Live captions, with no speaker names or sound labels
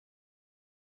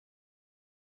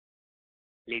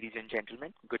Ladies and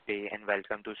gentlemen, good day and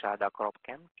welcome to Sharda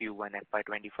Cropchem Q1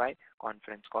 FY25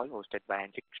 conference call hosted by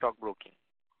Antique Stock Broking.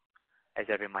 As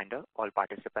a reminder, all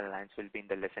participant lines will be in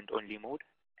the listen-only mode,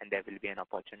 and there will be an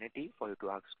opportunity for you to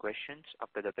ask questions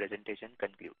after the presentation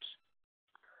concludes.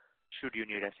 Should you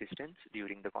need assistance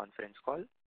during the conference call,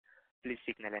 please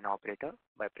signal an operator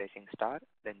by pressing star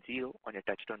then 0 on your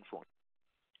touchtone phone.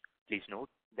 Please note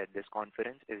that this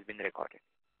conference is being recorded.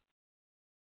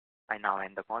 I now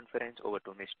hand the conference over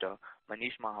to Mr.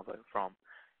 Manish Mahavar from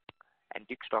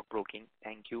Antique Stock Broking.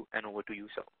 Thank you, and over to you,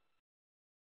 sir.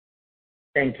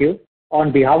 Thank you.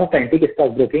 On behalf of Antique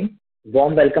Stock Broking,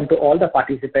 warm welcome to all the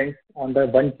participants on the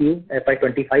 1Q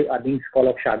FY25 earnings call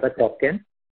of Sharda Cropchem.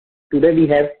 Today we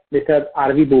have Mr.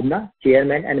 R.V. Bubna,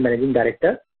 Chairman and Managing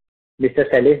Director, Mr.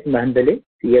 Shailesh Mahendale,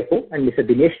 CFO, and Mr.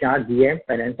 Dinesh Shah, GM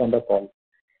Finance on the call.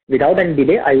 Without any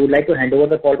delay, I would like to hand over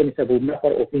the call to Mr. Bubna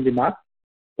for opening remarks,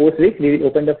 post which we will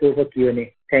open the floor for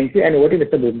Q&A. Thank you, and over to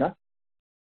Mr. Bubna.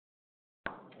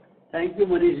 Thank you,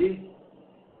 Manish.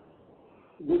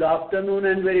 Good afternoon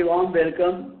and very warm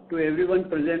welcome to everyone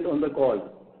present on the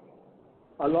call.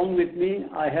 Along with me,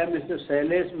 I have Mr.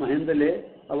 Shailesh Mahendale,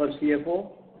 our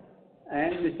CFO,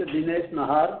 and Mr. Dinesh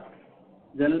Nahar,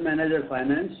 General Manager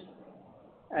Finance,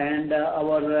 and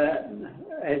our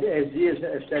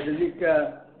SG Strategic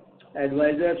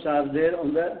Advisors are there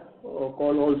on the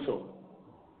call also.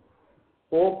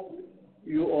 Hope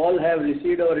you all have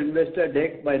received our investor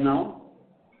deck by now.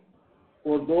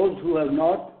 For those who have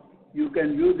not, you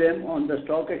can view them on the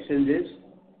stock exchanges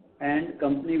and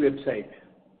company website.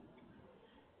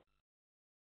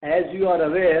 As you are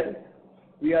aware,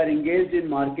 we are engaged in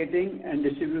marketing and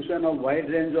distribution of wide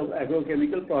range of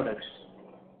agrochemical products,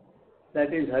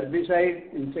 that is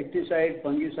herbicide, insecticide,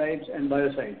 fungicides and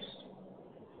biocides,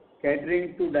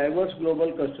 catering to diverse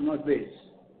global customer base.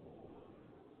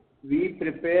 We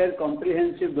prepare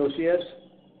comprehensive dossiers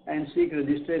and seek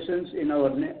registrations in our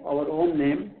own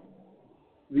name.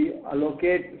 We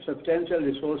allocate substantial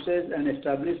resources and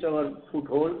establish our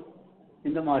foothold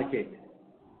in the market.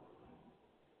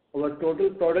 Our total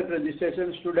product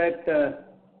registration stood at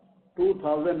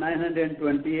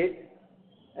 2,928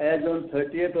 as on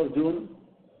 30th of June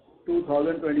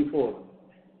 2024.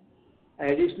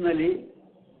 Additionally,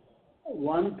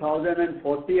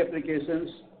 1,040 applications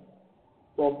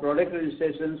for product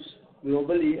registrations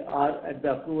globally are at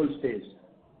the approval stage,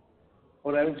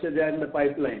 or I would say they are in the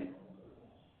pipeline.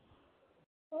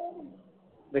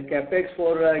 The capex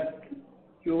for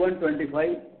Q1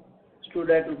 25 stood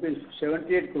at rupees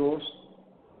 78 crores,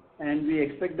 and we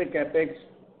expect the capex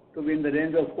to be in the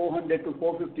range of 400 to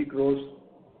 450 crores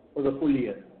for the full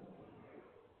year.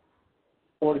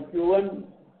 For Q1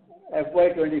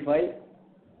 FY25,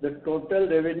 the total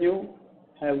revenue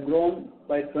have grown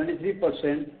by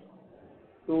 23%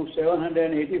 to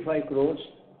 785 crores,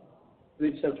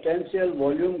 with substantial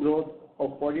volume growth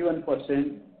of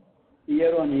 41%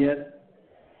 year-on-year,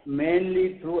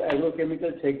 mainly through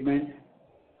agrochemical segment,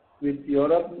 with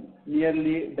Europe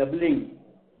nearly doubling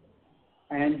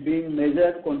and being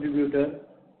major contributor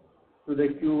to the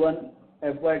Q1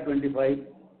 FY25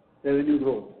 revenue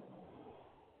growth.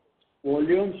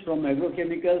 Volumes from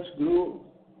agrochemicals grew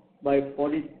by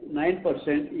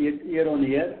 49%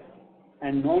 year-on-year,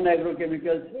 and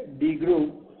non-agrochemicals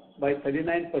degrew by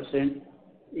 39%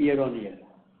 year-on-year.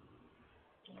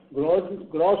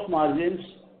 Gross margins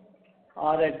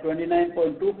are at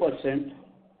 29.2%,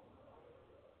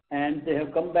 and they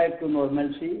have come back to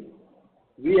normalcy.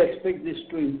 We expect this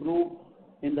to improve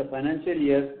in the financial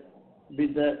year,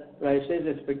 with the prices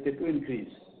expected to increase.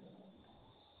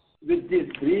 With this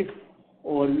brief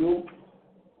overview,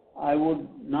 I would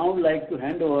now like to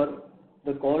hand over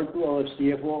the call to our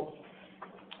CFO,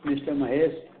 Mr.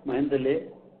 Shailesh Mahendale,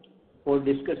 for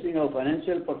discussing our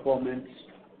financial performance.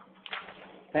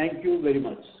 Thank you very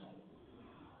much.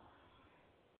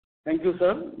 Thank you,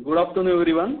 sir. Good afternoon,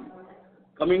 everyone.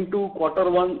 Coming to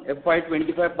Q1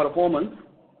 FY25 performance,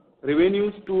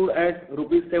 revenues stood at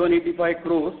rupees 785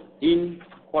 crores in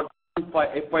Q1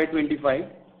 FY25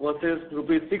 versus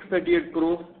rupees 638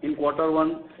 crores in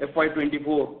Q1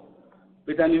 FY24,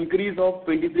 with an increase of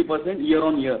 23%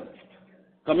 year-on-year.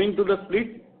 Coming to the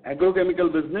split,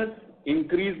 agrochemical business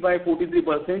increased by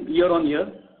 43%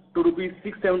 year-on-year to rupees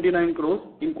 679 crores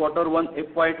in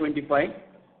Q1 FY25,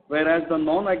 whereas the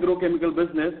non-agrochemical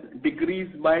business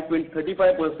decreased by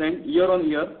 35%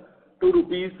 year-on-year to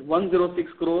rupees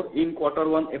 106 crore in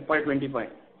Q1 FY25.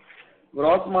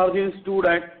 Gross margin stood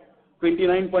at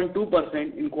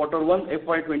 29.2% in Q1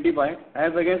 FY25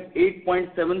 as against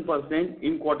 8.7%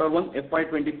 in Q1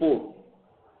 FY24.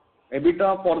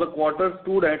 EBITDA for the quarter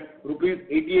stood at rupees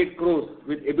 88 crores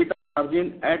with EBITDA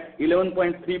margin at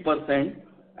 11.3%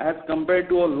 as compared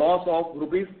to a loss of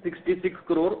rupees 66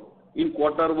 crore in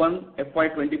Q1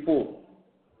 FY24.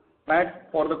 PAT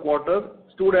for the quarter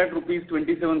stood at rupees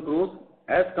 27 crores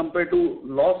as compared to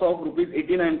loss of rupees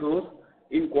 89 crores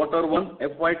in Q1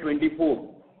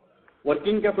 FY24.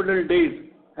 Working capital days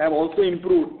have also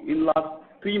improved in last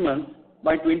 3 months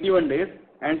by 21 days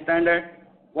and stand at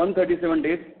 137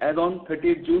 days as on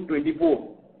 30th June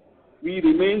 24. We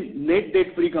remain net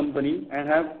debt free company and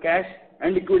have cash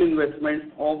and liquid investments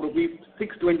of rupees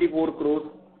 624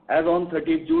 crores as on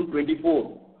 30th June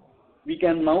 24. We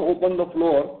can now open the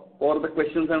floor for the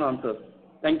questions and answers.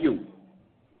 Thank you.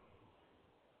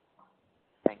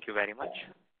 Thank you very much.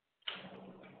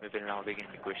 We will now begin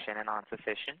the question and answer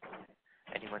session.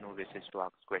 Anyone who wishes to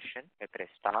ask question may press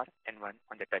star and 1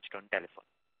 on the touchtone telephone.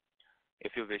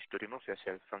 If you wish to remove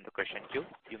yourself from the question queue,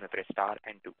 you may press star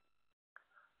and 2.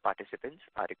 Participants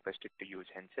are requested to use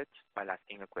handsets while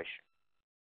asking a question.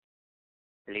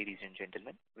 Ladies and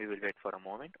gentlemen, we will wait for a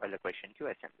moment while the question queue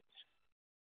assembles.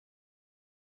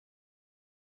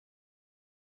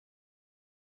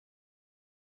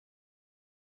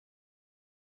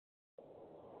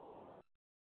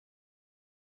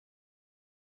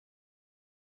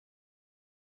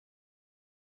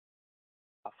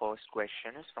 Our first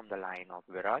question is from the line of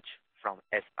Viraj from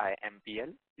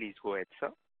SIMPL. Please go ahead,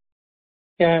 sir.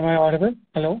 Yeah, am I audible?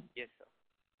 Hello? Yes, sir.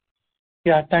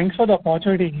 Yeah, thanks for the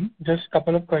opportunity. Just a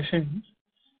couple of questions.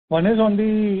 One is on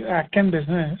the AgChem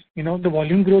business, the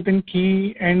volume growth in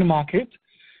key end markets.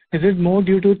 Is it more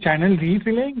due to channel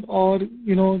refilling or,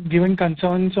 given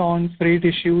concerns on freight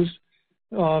issues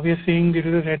we are seeing due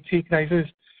to the Red Sea crisis?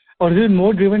 Or is it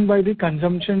more driven by the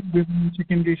consumption within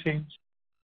secondary sales?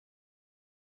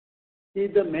 See,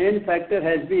 the main factor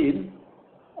has been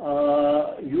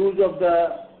use of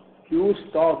the huge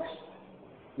stocks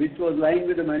which was lying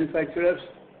with the manufacturers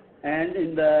and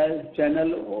in the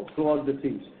channel throughout the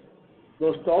things.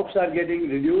 Those stocks are getting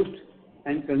reduced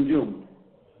and consumed,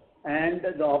 and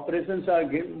the operations are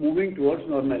moving towards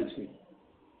normalcy.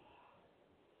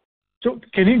 So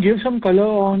can you give some color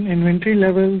on inventory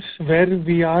levels where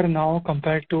we are now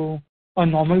compared to a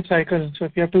normal cycle? So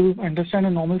if you have to understand a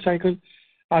normal cycle,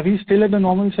 are we still at the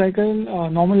normal cycle,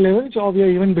 normal levels, or we are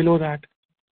even below that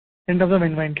in terms of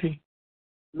inventory?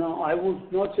 No, I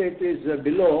would not say it is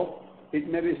below. It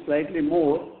may be slightly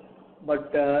more,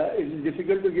 but it is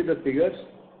difficult to give the figures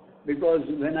because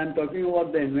when I'm talking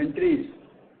about the inventories,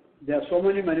 there are so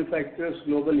many manufacturers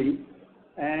globally,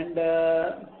 and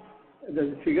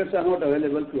the figures are not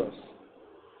available to us.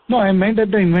 No, I meant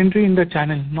at the inventory in the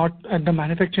channel, not at the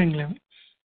manufacturing level.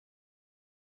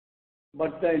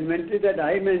 But the inventory that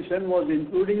I mentioned was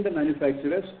including the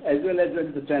manufacturers as well as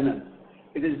the channel.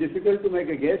 It is difficult to make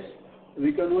a guess.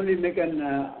 We can only make an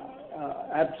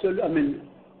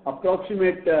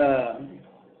approximate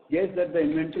guess that the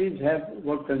inventories have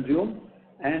got consumed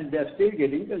and they are still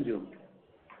getting consumed.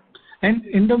 And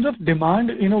in terms of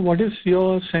demand, what is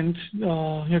your sense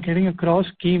you're getting across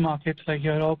key markets like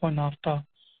Europe or NAFTA?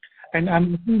 And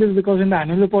I'm looking this because in the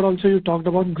annual report also you talked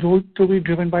about growth to be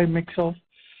driven by mix of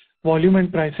volume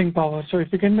and pricing power. So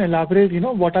if you can elaborate,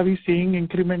 what are we seeing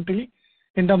incrementally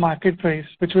in the market price,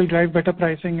 which will drive better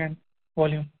pricing and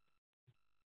volume?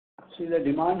 See, the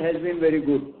demand has been very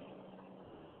good.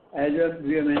 As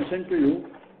we have mentioned to you,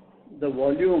 the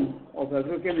volume of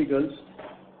agrochemicals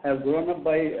have grown up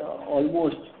by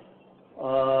almost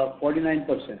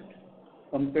 49%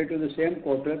 compared to the same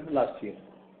quarter last year.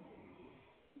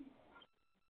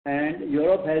 And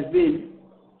Europe has been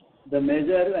the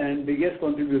major and biggest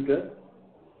contributor.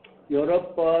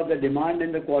 Europe, the demand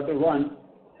in the Q1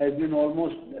 has been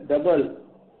almost double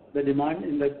the demand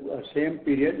in the same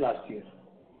period last year.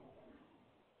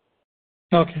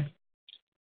 Okay.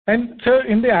 And sir,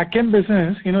 in the AgChem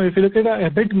business, if you look at the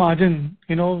EBIT margin,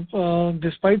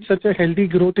 despite such a healthy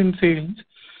growth in sales,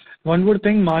 one would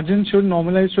think margins should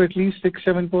normalize to at least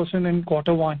 6-7% in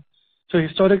Q1. So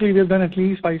historically, we have done at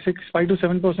least 5 to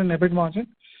 7% EBIT margin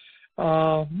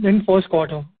in first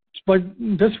quarter. But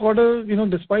this quarter,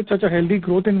 despite such a healthy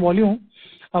growth in volume,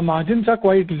 our margins are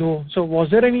quite low. So was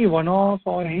there any one-off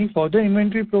or any further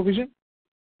inventory provision?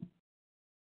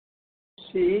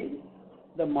 See,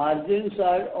 the margins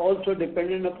are also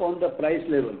dependent upon the price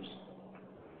levels.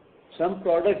 Some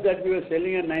products that we were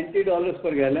selling at $90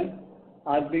 per gallon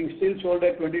are being still sold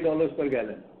at $20 per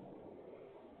gallon.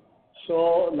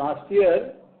 So last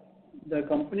year, the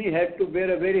company had to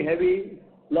bear a very heavy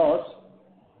loss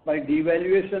by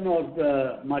devaluation of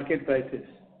the market prices.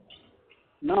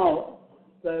 Now,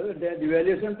 the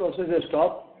devaluation process has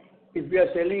stopped. If we are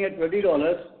selling at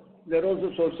 $20, they are also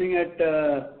sourcing at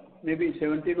maybe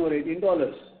 $17 or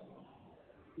 $18.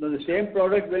 Now the same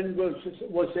product when it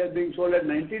was being sold at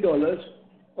 $90,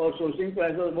 our sourcing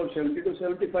price was about $70 to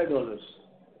 $75.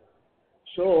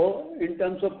 So in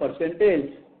terms of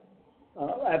percentage,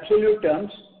 absolute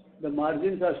terms, the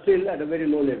margins are still at a very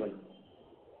low level.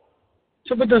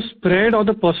 So, but the spread or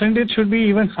the percentage should be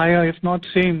even higher, if not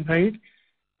same, right?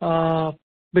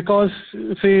 Because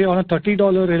say on a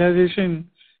 $30 realization,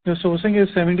 your sourcing is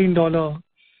 $17,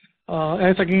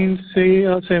 as against say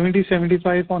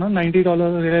 70-75 on a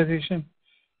 $90 realization.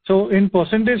 So in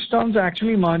percentage terms,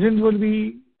 actually margins will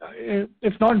be,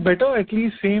 if not better, at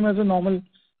least same as a normal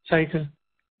cycle.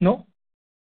 No?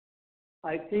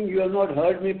 I think you have not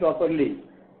heard me properly.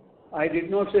 I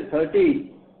did not say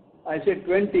 30. I said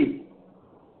 20.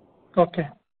 Okay.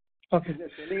 Okay. We are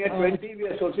selling at 20. We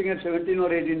are sourcing at $17 or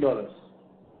 $18.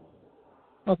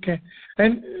 Okay.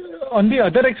 And on the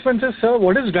other expenses, sir,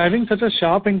 what is driving such a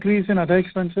sharp increase in other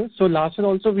expenses? So last year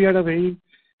also we had a very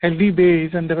healthy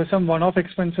base and there were some one-off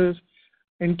expenses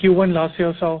in Q1 last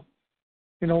year. So,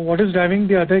 what is driving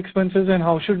the other expenses and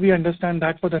how should we understand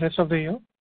that for the rest of the year,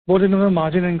 both in terms of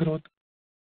margin and growth?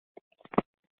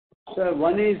 Sir,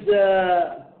 one is,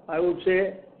 I would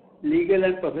say, legal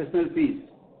and professional fees.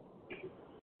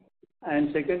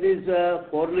 And second is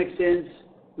foreign exchange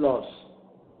loss.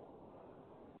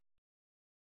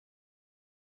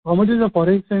 How much is the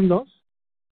foreign exchange loss?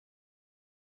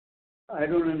 I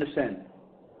don't understand.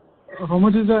 How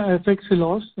much is the FX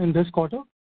loss in this quarter?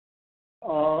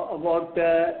 About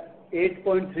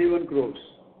 8.31 crores.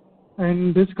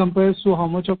 And this compares to how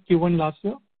much of Q1 last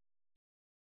year?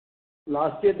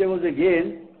 Last year there was a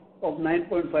gain of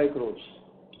 9.5 crores.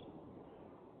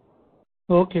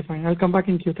 Okay, fine. I'll come back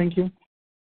in queue. Thank you.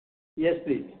 Yes,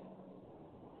 please.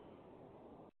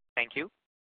 Thank you.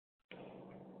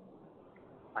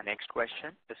 Our next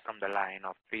question is from the line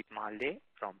of Preet Malde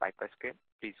from FY2024-25.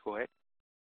 Please go ahead.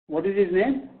 What is his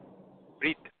name?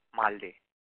 Preet Malde.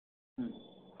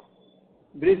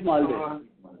 Preet Malde.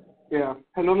 Yeah.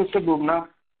 Hello, Mr. Bubna.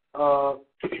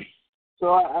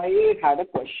 So I had a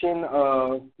question.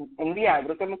 In the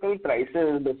agrochemical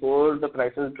prices, before the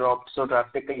prices dropped so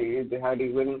drastically, they had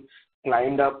even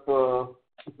climbed up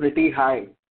pretty high.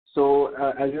 So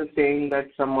as you're saying that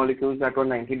some molecules that were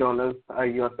 $90,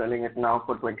 you're selling it now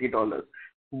for $20.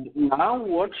 Now,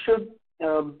 what should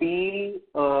be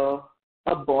a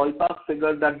ballpark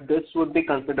figure that this would be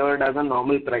considered as a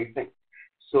normal pricing?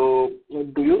 So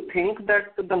do you think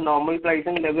that the normal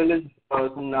pricing level is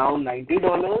now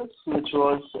 $90, which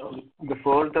was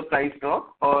before the price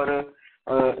drop, or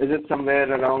is it somewhere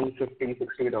around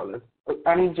 $50-$60?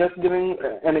 I'm just giving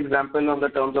an example on the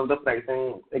terms of the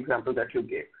pricing example that you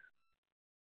gave.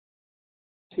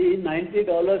 See,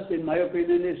 $90 in my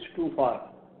opinion is too far.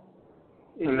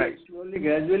 It will slowly,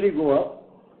 gradually go up,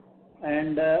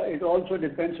 and it also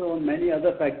depends on many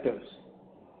other factors,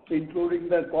 including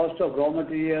the cost of raw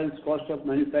materials, cost of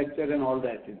manufacture and all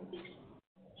that.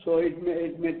 So it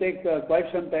may take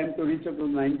quite some time to reach up to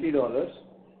 $90,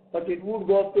 but it would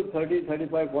go up to $30,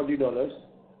 $35, $40.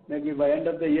 Maybe by end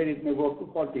of the year it may go up to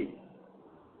 $40.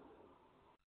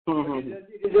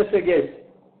 It is just a guess.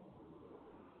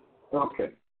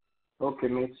 Okay,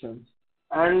 makes sense.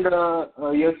 And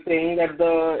you're saying that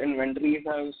the inventories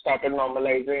have started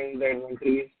normalizing, the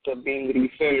inventories being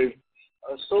refilled.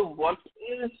 So what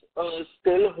is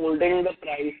still holding the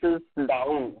prices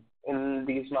down in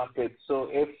these markets? So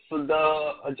if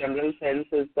the general sense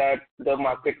is that the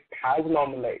market has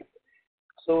normalized,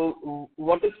 so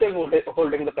what is still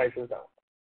holding the prices down?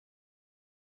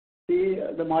 See,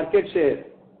 the market share.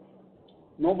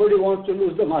 Nobody wants to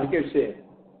lose the market share.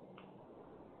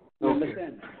 You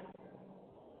understand?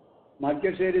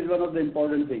 Market share is one of the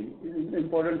important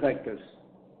factors.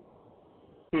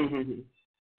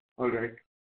 All right.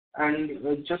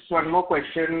 And just one more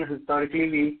question. Historically,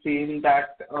 we've seen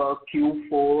that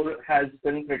Q4 has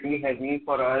been pretty heavy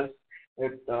for us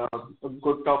with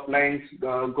good top lines,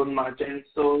 good margins.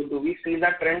 So do we see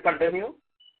that trend continue?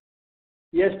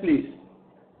 Yes, please.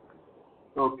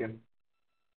 Okay.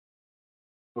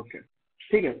 Okay.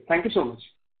 Thank you so much.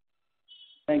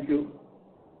 Thank you.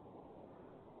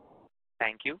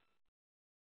 Thank you.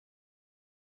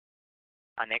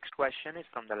 Our next question is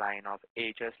from the line of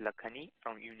Aejas Lakhani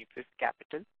from Unifi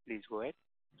Capital. Please go ahead.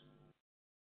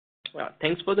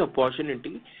 Thanks for the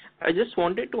opportunity. I just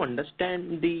wanted to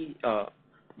understand the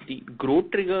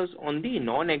growth triggers on the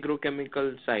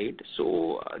non-agrochemical side.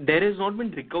 So there has not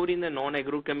been recovery in the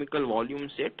non-agrochemical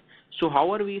volumes yet. So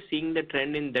how are we seeing the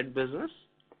trend in that business?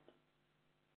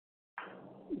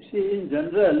 See, in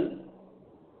general,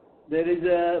 there is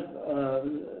a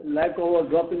lack of a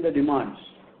drop in the demands.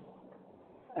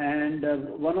 and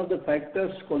one of the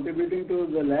factors contributing to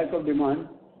the lack of demand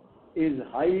is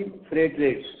high freight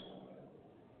rates.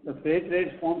 The freight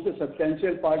rates forms a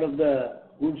substantial part of the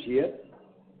goods here,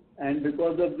 and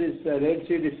because of this Red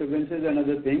Sea disturbances and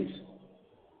other things,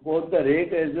 both the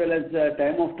rate as well as the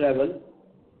time of travel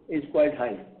is quite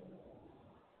high.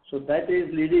 So that is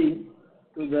leading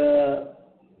to the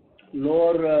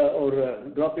lower or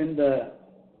drop in the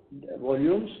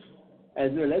volumes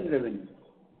as well as revenue.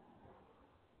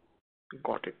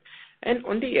 Got it. And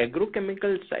on the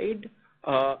agrochemical side,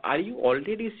 are you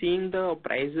already seeing the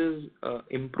prices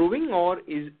improving, or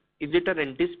is it an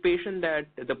anticipation that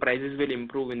the prices will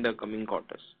improve in the coming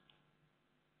quarters?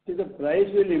 See, the price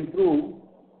will improve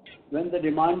when the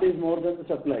demand is more than the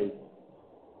supply.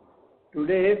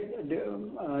 Today,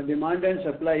 demand and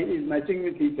supply is matching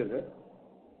with each other,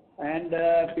 and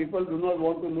people do not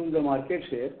want to lose the market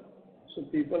share. So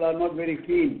people are not very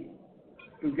keen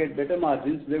to get better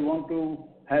margins. They want to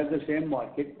have the same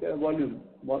market volume,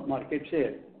 market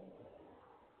share.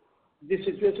 This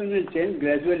situation will change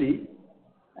gradually,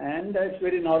 and that's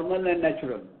very normal and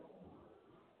natural.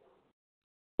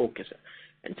 Okay, sir.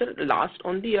 And sir, last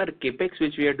on the capex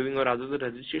which we are doing, or rather the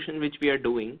registration which we are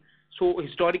doing. So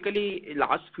historically,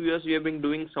 last few years we have been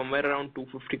doing somewhere around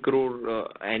 250 crore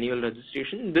annual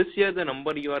registration. This year the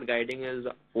number you are guiding is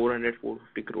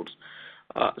 450 crores.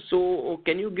 So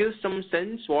can you give some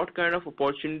sense what kind of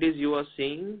opportunities you are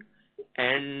seeing,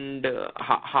 and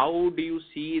how do you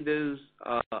see this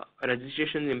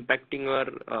registration impacting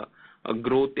our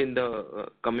growth in the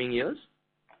coming years?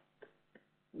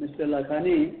 Mr.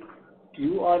 Lakhani,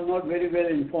 you are not very well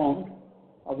informed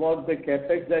about the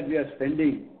capex that we are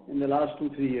spending in the last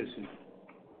 2-3 years.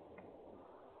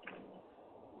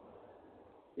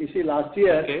 You see, last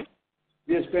year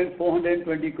we have spent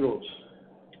 420 crores.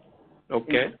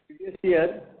 Okay. In the previous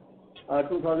year,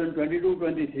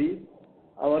 2022-23,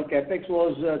 our capex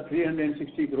was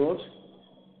 360 crores,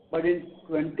 but in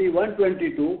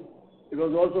 21-22, it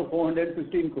was also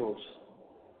 415 crores.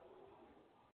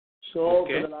 So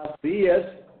for the last 3 years,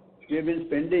 we have been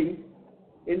spending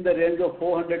in the range of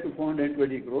 400 to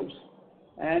 420 crores,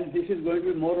 and this is going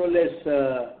to be more or less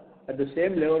at the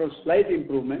same level of slight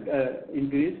improvement,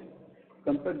 increase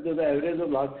compared to the average of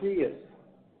last 3 years.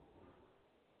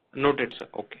 Noted, sir.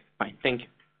 Okay, fine. Thank you.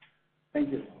 Thank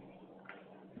you.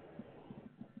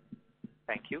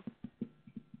 Thank you.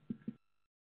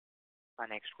 Our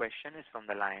next question is from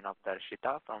the line of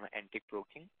Darshita from Antique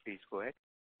Broking. Please go ahead.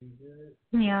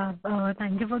 Yeah,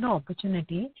 thank you for the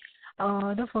opportunity.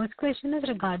 The first question is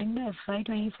regarding the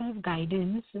FY25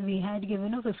 guidance. We had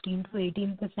given a 15 to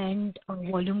 18%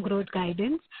 volume growth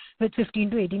guidance with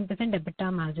 15 to 18%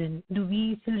 EBITDA margin. Do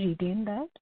we still retain that?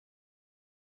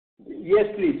 Yes,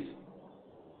 please.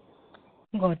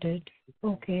 Got it.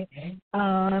 Okay.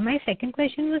 My second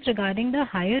question was regarding the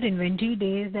higher inventory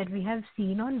days that we have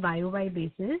seen on YOY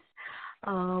basis.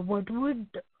 What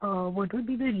would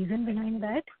be the reason behind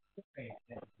that?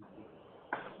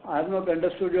 I have not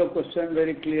understood your question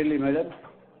very clearly, madam.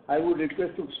 I would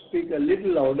request to speak a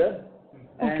little louder.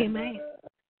 Okay,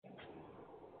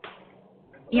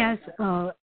 yes.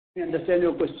 I understand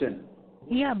your question.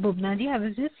 Yeah, Bhubnaji, I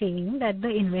was just saying that the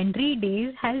inventory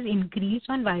days has increased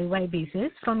on YOY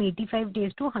basis from 85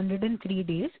 days to 103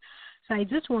 days. So I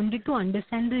just wanted to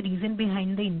understand the reason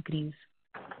behind the increase.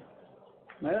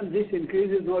 Madam, this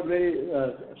increase is not very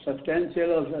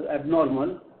substantial or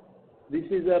abnormal. This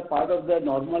is a part of the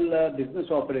normal business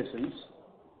operations,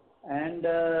 and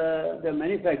there are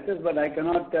many factors, but I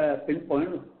cannot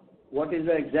pinpoint what is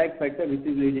the exact factor which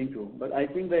is leading to. But I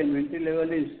think the inventory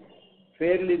level is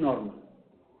fairly normal.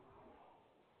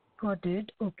 Got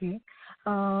it. Okay.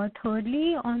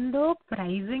 Thirdly, on the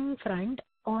pricing front,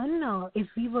 if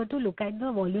we were to look at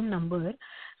the volume number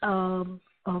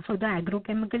for the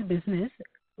agrochemical business,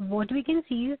 what we can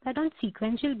see is that on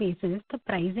sequential basis, the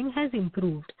pricing has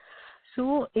improved.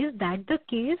 So is that the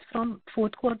case from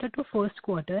fourth quarter to first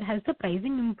quarter? Has the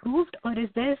pricing improved, or is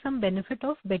there some benefit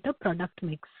of better product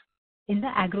mix in the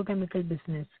agrochemical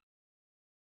business?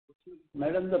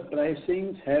 Madam, the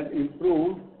pricings have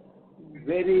improved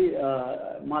very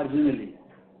marginally,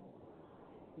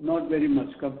 not very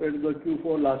much compared to the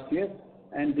Q4 last year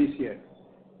and this year.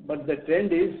 But the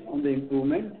trend is on the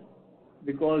improvement,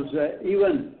 because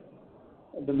even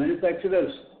the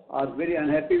manufacturers are very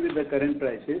unhappy with the current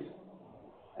prices,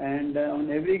 and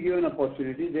on every given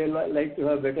opportunity they like to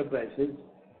have better prices.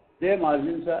 Their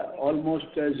margins are almost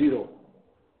zero.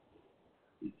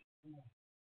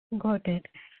 Got it.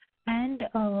 And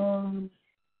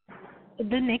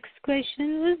the next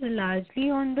question was largely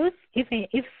on this, if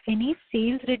any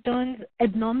sales returns,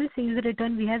 abnormal sales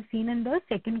return we have seen in the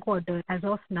second quarter as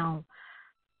of now.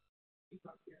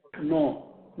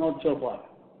 No, not so far.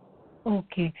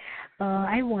 Okay.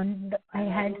 I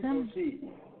had some.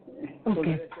 For the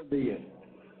Okay. rest of the year.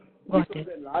 Got Because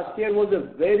it. the last year was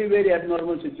a very, very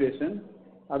abnormal situation.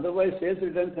 Otherwise, sales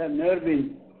returns have never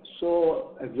been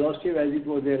so exhaustive as it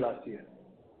was there last year.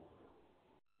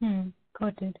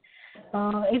 Got it.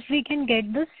 If we can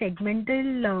get the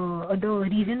segmental, the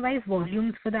region-wise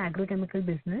volumes for the agrochemical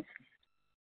business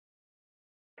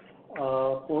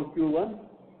For Q1?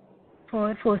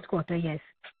 for first quarter, yes.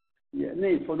 Yeah,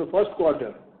 no, for the first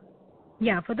quarter.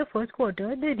 Yeah, for the first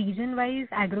quarter, the region-wise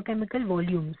agrochemical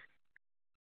volumes.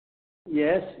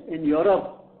 Yes, in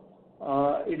Europe,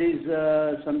 it is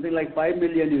something like 5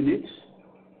 million units.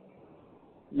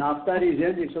 NAFTA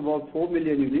region, it's about 4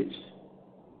 million units.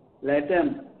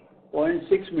 LATAM,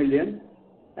 0.6 million,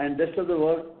 and rest of the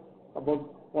world,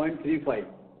 about 0.35.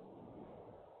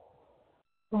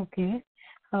 Okay.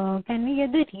 Can we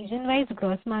get the region-wise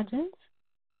gross margins?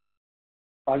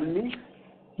 Pardon me?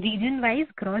 Region-wise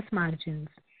gross margins.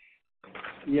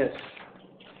 Yes.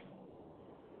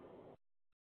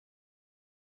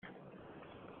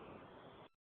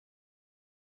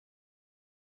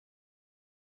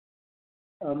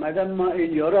 Madam,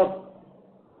 in Europe,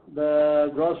 the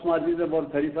gross margin is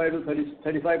about 35 to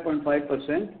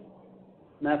 35.5%.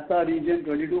 NAFTA region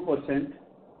 22%,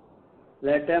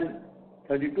 LATAM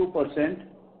 32%,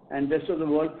 and rest of the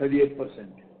world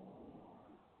 38%.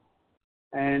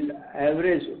 And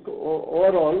average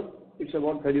overall, it's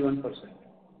about 31%.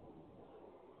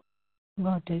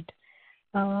 Got it.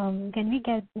 Can we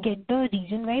get the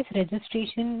region-wise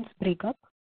registrations breakup?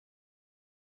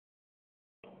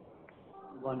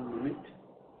 1 minute.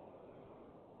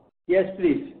 Yes,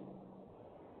 please.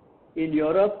 In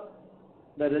Europe,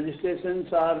 the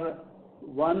registrations are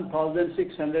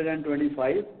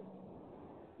 1,625,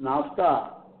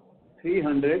 NAFTA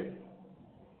 300,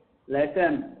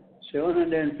 LATAM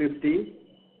 750,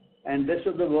 and rest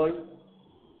of the world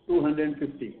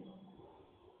 250.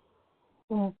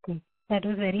 Okay. That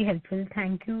was very helpful.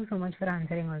 Thank you so much for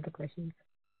answering all the questions.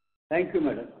 Thank you,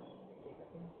 madam.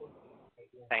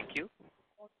 Thank you.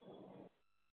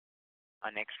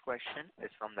 Our next question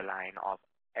is from the line of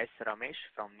S. Ramesh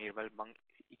from Nirmal Bang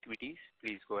Equities.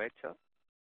 Please go ahead, sir.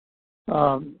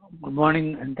 Good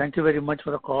morning, and thank you very much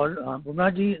for the call.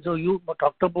 Bhumna ji, so you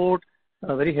talked about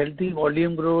a very healthy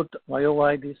volume growth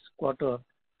YOY this quarter.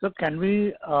 So can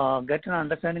we get an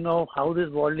understanding of how this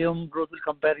volume growth will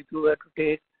compare if you were to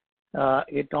take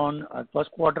it on first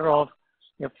quarter of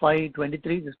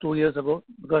FY23, just 2 years ago,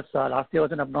 because last year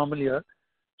was an abnormal year.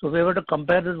 So if we were to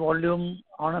compare this volume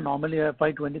on a normal year,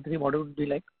 FY23, what would it be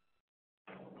like?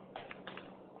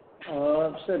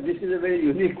 Sir, this is a very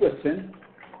unique question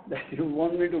that you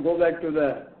want me to go back to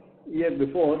the year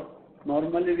before.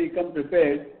 Normally we come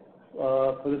prepared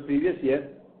for the previous year,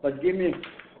 but give me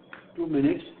 2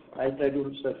 minutes. I'll try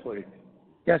to search for it.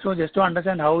 Yeah, so just to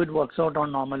understand how it works out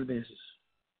on normal basis.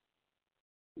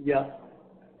 Yeah.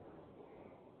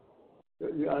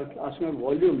 You are asking about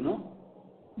volume, no?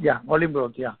 Yeah, volume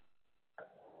growth, yeah.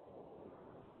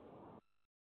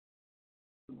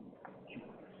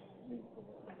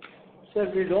 Sir,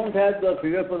 we don't have the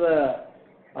figure for the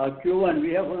Q1.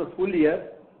 We have for the full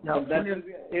year. Yeah, but that will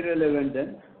be irrelevant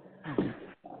then.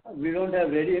 We don't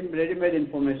have ready-made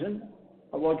information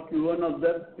about Q1 of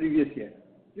the previous year.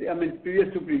 I mean,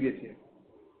 previous to previous year.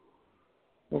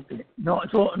 Okay. No,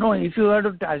 so no, if you were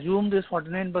to assume this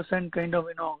 49% kind of,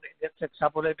 gets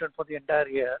extrapolated for the entire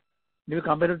year, if you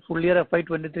compare it full year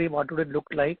FY23, what would it look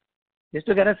like? Just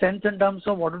to get a sense in terms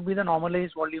of what would be the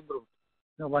normalized volume growth,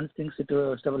 once things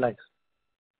stabilize.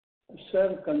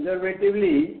 Sir,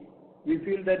 conservatively, we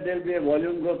feel that there will be a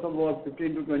volume growth of about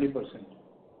 15 to 20%.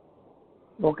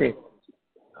 Okay.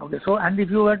 Okay. So, and if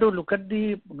you were to look at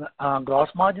the gross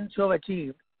margins you have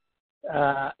achieved,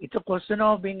 it's a question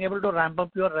of being able to ramp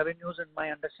up your revenues, in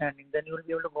my understanding. Then you will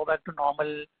be able to go back to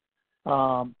normal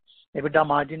EBITDA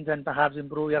margins and perhaps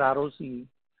improve your ROC.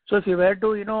 So if you were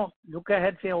to, look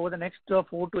ahead, say over the next 4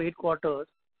 to 8 quarters,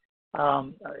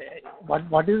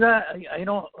 what is the,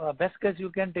 best guess you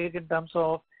can take in terms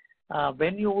of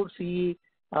when you would see,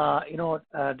 some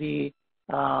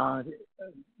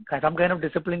kind of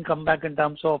discipline come back in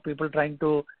terms of people trying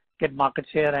to get market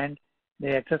share and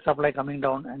the excess supply coming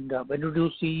down, and when do you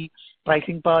see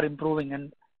pricing power improving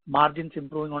and margins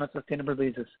improving on a sustainable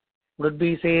basis? Would it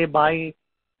be, say, by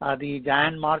the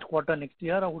Jan-March quarter next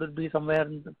year, or would it be somewhere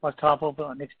in the first half of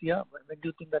next year? When do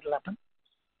you think that will happen?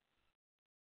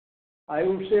 I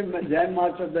would say Jan,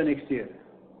 March of the next year.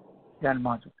 Jan,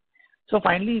 March. So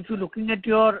finally, if you're looking at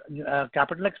your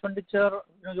capital expenditure,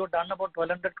 you've done about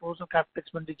 1,200 crores of capital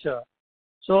expenditure.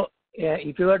 So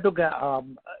if you were to,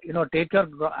 take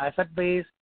your asset base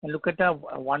and look at a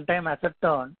one-time asset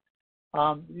turn,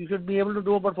 you should be able to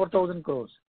do about 4,000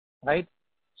 crores, right?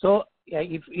 So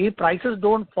if prices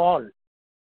don't fall,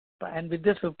 and with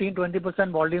this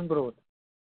 15-20% volume growth,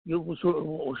 would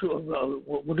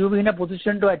you be in a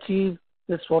position to achieve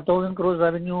this 4,000 crores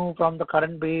revenue from the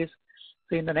current base,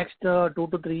 say in the next 2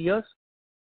 to 3 years?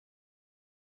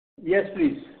 Yes,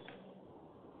 please.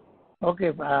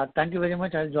 Okay. Thank you very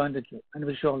much. I'll join the queue and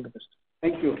wish you all the best.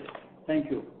 Thank you.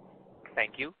 Thank you.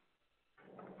 Thank you.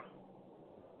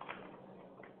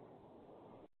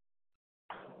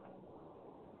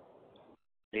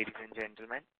 Ladies and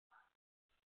gentlemen,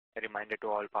 a reminder to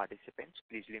all participants,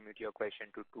 please limit your question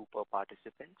to 2 per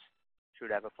participant.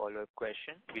 Should have a follow-up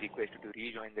question, we request you to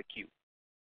rejoin the queue.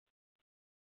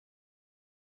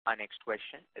 Our next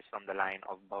question is from the line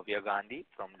of Bhavya Gandhi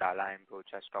from Dala &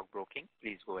 Brocha Stock Broking.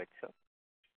 Please go ahead, sir.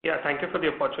 Yeah, thank you for the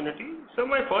opportunity. So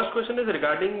my first question is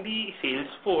regarding the sales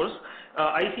force.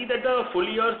 I see that the full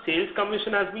year sales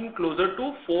commission has been closer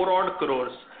to 4 odd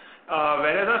crores,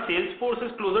 whereas our sales force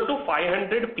is closer to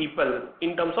 500 people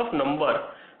in terms of number.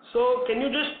 So can you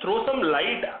just throw some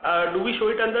light? Do we show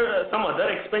it under some other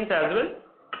expense as well?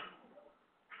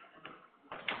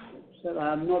 Sir, I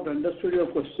have not understood your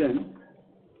question.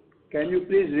 Can you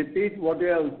please repeat what you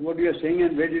are saying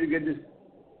and where did you get this?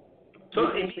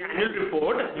 So in the annual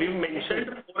report, we mentioned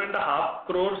 4.5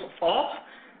 crores of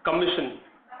commission,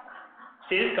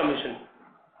 sales commission.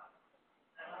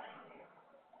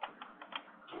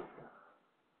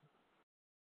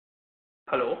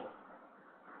 Hello?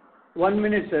 1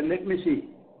 minute, sir. Let me see.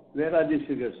 Where are these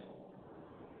figures?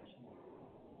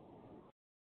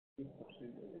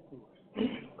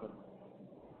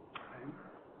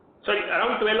 Sorry,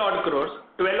 around 12 odd crores.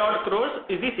 12 odd crores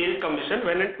is the sales commission.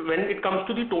 When it comes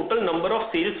to the total number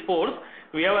of sales force,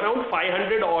 we have around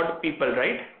 500 odd people,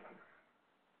 right?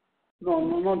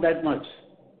 No, not that much.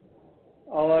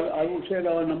 I would say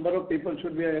our number of people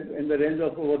should be in the range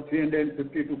of over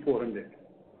 350 to 400.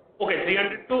 Okay,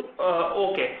 300 to,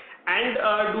 okay.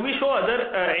 And do we show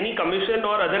any commission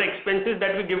or other expenses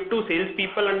that we give to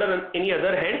salespeople under any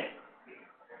other head?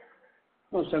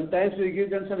 No, sometimes we give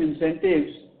them some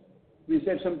incentives. We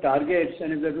set some targets,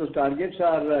 and if those targets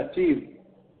are achieved,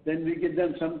 then we give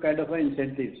them some kind of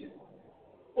incentives.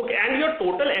 Okay, and your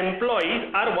total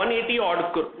employees are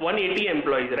 180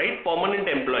 employees, right? Permanent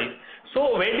employees.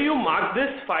 So where do you mark this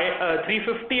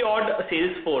 350 odd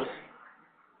sales force?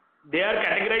 They are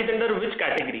categorized under which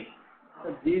category?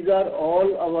 These are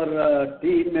all our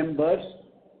team members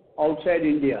outside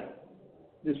India.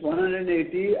 This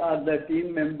 180 are the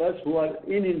team members who are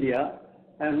in India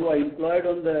and who are employed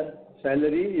on the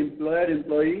salary,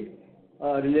 employer-employee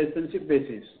relationship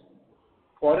basis.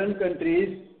 Foreign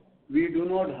countries, we do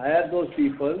not hire those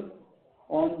people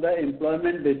on the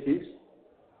employment basis,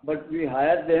 but we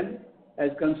hire them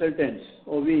as consultants,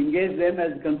 or we engage them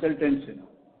as consultants.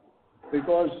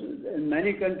 Because in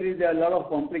many countries there are a lot of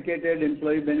complicated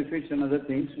employee benefits and other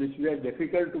things which we are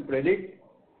difficult to predict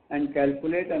and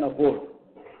calculate and afford.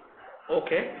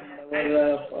 Okay.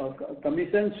 Our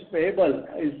commissions payable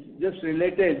is just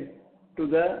related to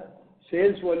the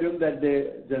sales volume that they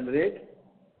generate,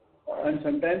 and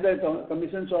sometimes the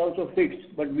commissions are also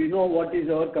fixed, but we know what is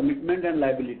our commitment and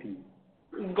liability.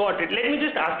 Got it. Let me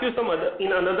just ask you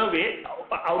in another way.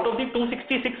 Out of the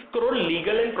 266 crore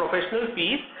legal and professional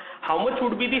fees, how much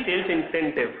would be the sales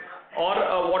incentive, or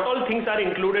what all things are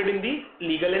included in the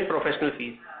legal and professional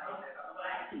fees?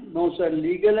 No, sir.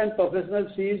 Legal and professional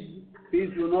fees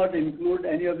do not include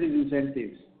any of these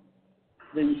incentives.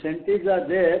 The incentives are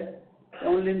there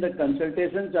only in the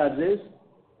consultation charges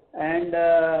and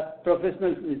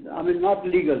professional fees. I mean, not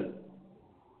legal.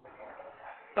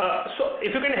 So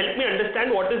if you can help me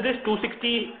understand, what is this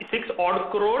 266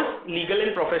 odd crores legal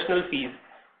and professional fees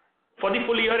for the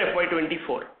full year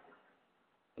FY24?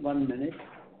 1 minute.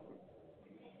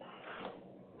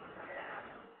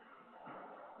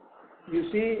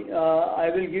 You see,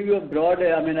 I will give you a broad,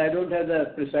 I don't have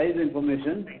the precise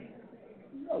information.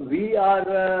 We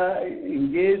are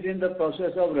engaged in the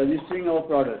process of registering our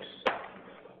products.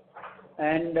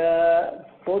 And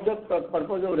for the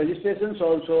purpose of registrations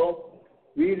also,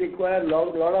 we require a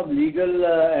lot of legal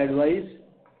advice,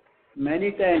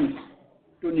 many times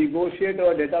to negotiate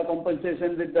our data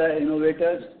compensation with the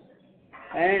innovators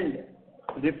and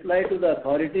reply to the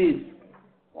authorities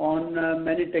on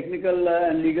many technical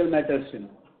and legal matters.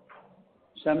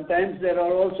 Sometimes there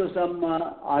are also some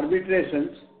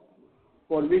arbitrations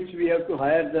for which we have to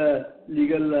hire the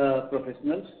legal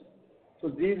professionals. So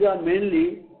these are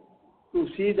mainly to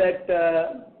see that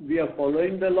we are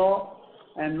following the law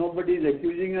and nobody is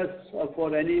accusing us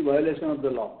for any violation of the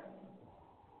law.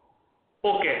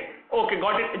 Okay,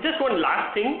 got it. Just one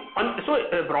last thing. So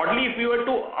broadly, if we were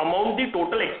to amount the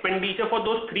total expenditure for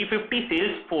those 350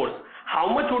 sales force, how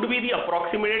much would be the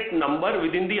approximate number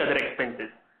within the other expenses?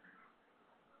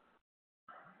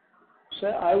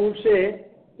 Sir, I would say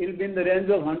it will be in the range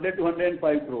of 100 to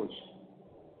 105 crores.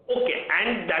 Okay,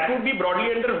 and that would be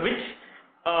broadly under which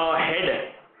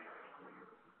head?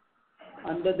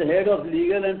 Under the head of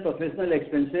legal and professional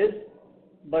expenses,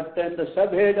 but then the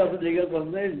subhead of the legal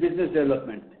professional is business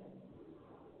development.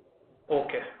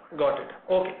 Okay, got it.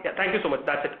 Okay, yeah, thank you so much.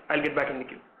 That's it. I'll get back in the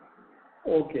queue.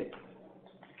 Okay.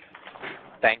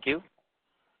 Thank you.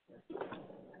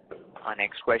 Our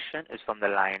next question is from the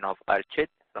line of Archit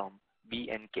from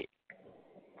BNK.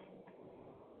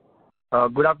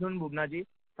 Good afternoon, Bubna ji.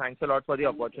 Thanks a lot for the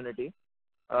opportunity.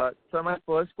 So my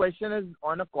first question is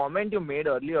on a comment you made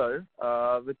earlier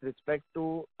with respect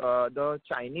to the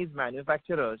Chinese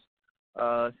manufacturers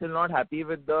still not happy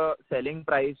with the selling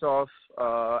price of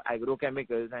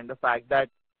agrochemicals and the fact that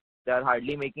they are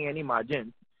hardly making any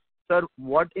margins. Sir,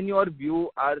 what in your view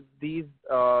are these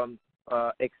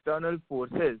external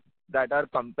forces that are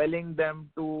compelling them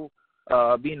to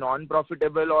be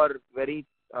non-profitable or very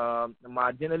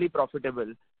marginally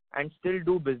profitable and still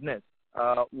do business?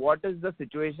 What is the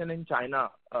situation in China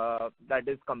that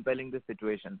is compelling this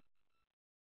situation?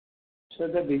 So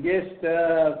the biggest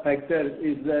factor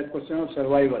is the question of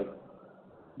survival.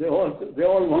 They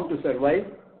all want to survive,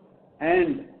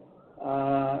 and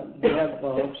they have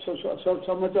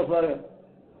so much of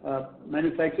a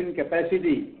manufacturing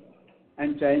capacity,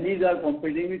 and Chinese are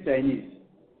competing with Chinese.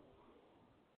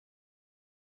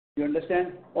 You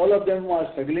understand? All of them are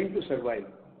struggling to survive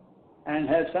and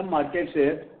have some market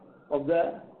share of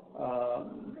the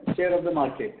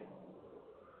market.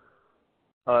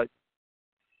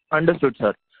 Understood,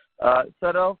 sir.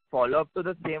 Sir, a follow-up to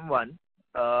the same one.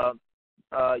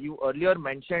 You earlier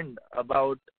mentioned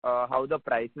about how the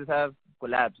prices have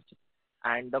collapsed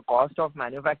and the cost of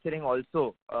manufacturing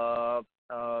also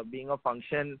being a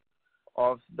function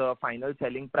of the final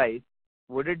selling price.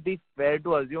 Would it be fair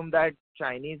to assume that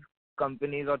Chinese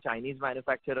companies or Chinese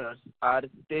manufacturers are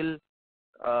still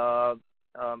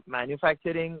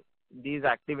manufacturing these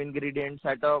active ingredients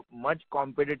at a much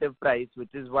competitive price,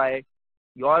 which is why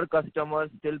your customers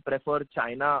still prefer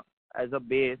China as a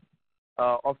base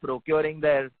of procuring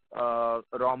their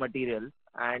raw material,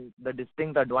 and the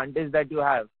distinct advantage that you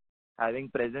have having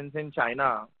presence in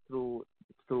China through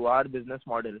our business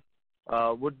model,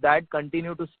 would that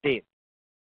continue to stay?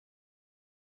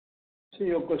 See,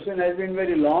 your question has been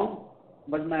very long,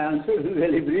 but my answer is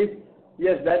very brief.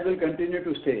 Yes, that will continue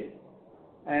to stay.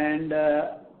 And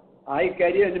we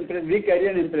carry an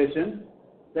impression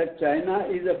that China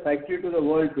is a factory to the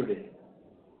world today.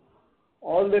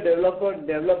 All the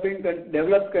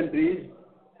developed countries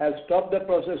have stopped the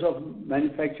process of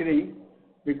manufacturing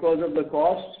because of the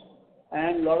cost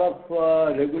and a lot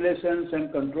of regulations and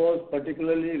controls,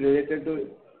 particularly related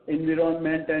to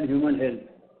environment and human health,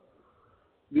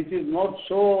 which is not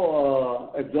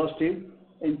so exhaustive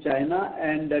in China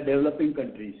and the developing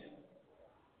countries.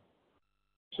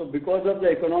 So because of the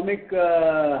economic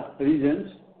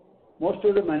reasons, most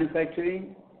of the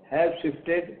manufacturing have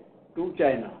shifted to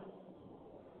China.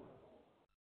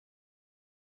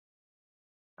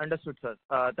 Understood, sir.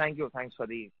 Thank you. Thanks for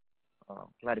the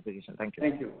clarification. Thank you.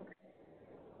 Thank you.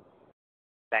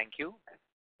 Thank you.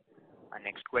 Our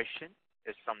next question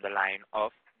is from the line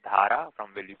of Dhara from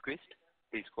ValueQuest.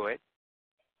 Please go ahead.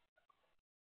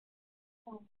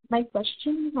 My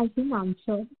question has been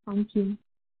answered. Thank you.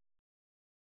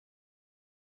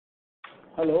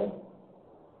 Hello?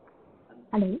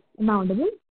 Hello, am I audible?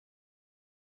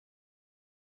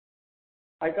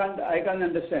 I can't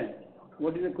understand.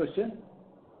 What is the question?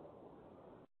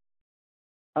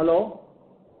 Hello?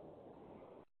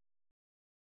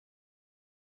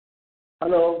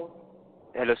 Hello?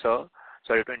 Hello, sir.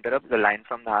 Sorry to interrupt. The line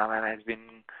from Dhara has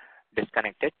been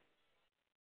disconnected.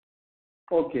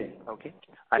 Okay. Okay.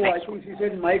 I think she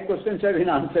said my questions have been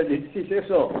answered. Did she say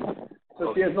so? So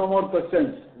okay. She has no more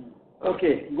questions.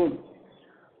 Okay, good.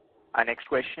 Our next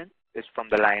question is from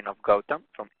the line of Gautam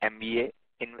from MBA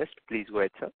Invest. Please go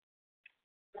ahead,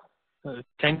 sir.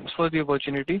 Thanks for the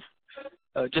opportunity.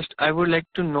 Just I would like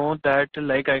to know that,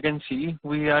 like I can see,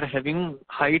 we are having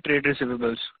high trade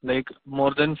receivables, like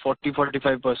more than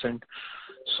 40-45%.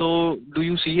 So do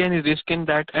you see any risk in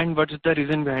that, and what is the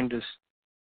reason behind this?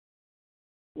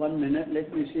 1 minute,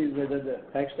 let me see whether the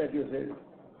facts that you said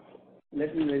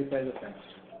Let me verify the facts.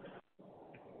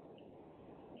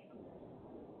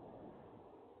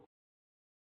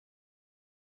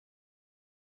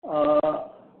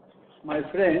 My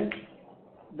friend,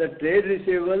 the trade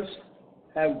receivables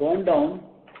have gone down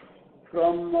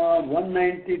from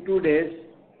 192 days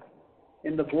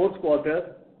in the fourth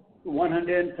quarter to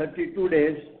 132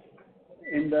 days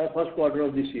in the first quarter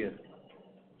of this year.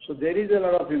 So there is a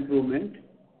lot of improvement.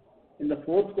 In the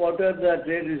fourth quarter, the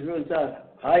trade receivables are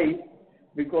high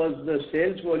because the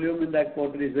sales volume in that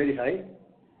quarter is very high,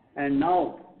 and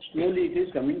now slowly it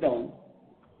is coming down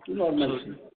to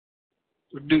normalcy.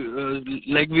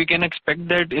 Like we can expect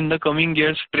that in the coming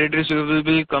years, trade receivable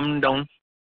will come down,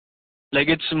 like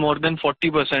it's more than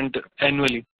 40%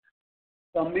 annually.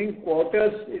 Coming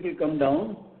quarters it will come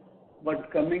down,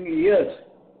 but coming years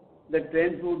the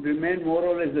trend would remain more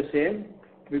or less the same,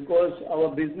 because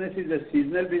our business is a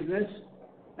seasonal business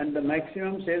and the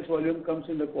maximum sales volume comes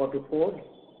in the quarter 4,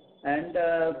 and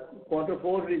quarter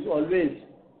 4 is always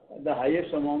the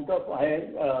highest amount of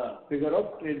figure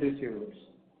of trade receivables.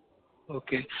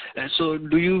 Okay. So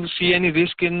do you see any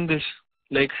risk in this,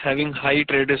 like having high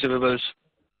trade receivables?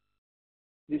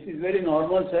 This is very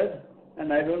normal, sir,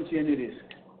 and I don't see any risk.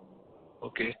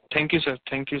 Okay. Thank you, sir.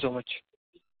 Thank you so much.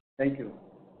 Thank you.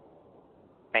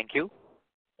 Thank you.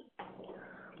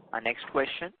 Our next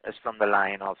question is from the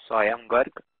line of Swayam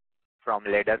Garg from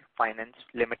Ladder Finance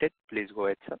Limited. Please go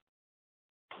ahead, sir.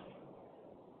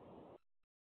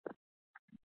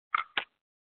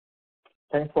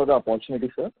 Thanks for the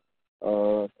opportunity, sir.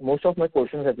 Most of my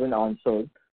questions have been answered.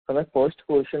 So my first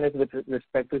question is with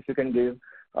respect to if you can give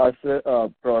us a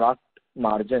product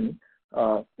margin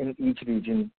in each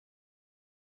region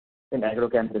in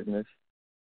agrochem business.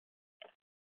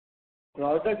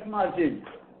 Product margin?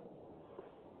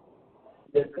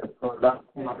 Yes, sir. Product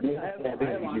margin. I have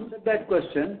answered that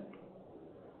question,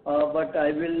 but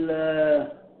I will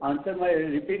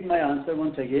repeat my answer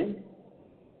once again.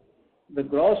 The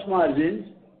gross margins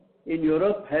in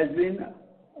Europe has been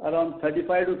around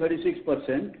 35 to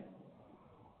 36%.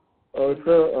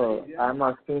 Sir, I'm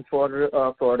asking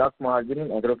for product margin in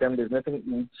agrochem business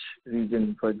in each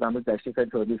region. For example,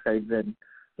 pesticides, herbicides, and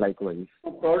likewise.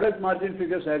 So product margin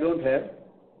figures I don't have.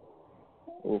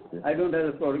 Okay. I don't have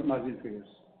the product margin figures.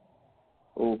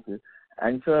 Okay.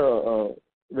 And sir,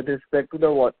 with respect to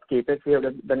the what capex we have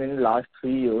done in the last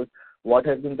 3 years, what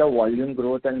has been the volume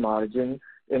growth and margin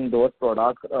in those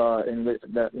products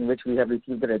in which we have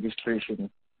received the registration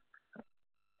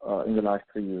in the last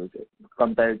 3 years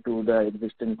compared to the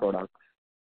existing products?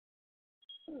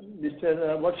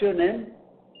 Mr. What's your name?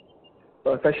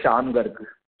 Sir, Shyam Garg.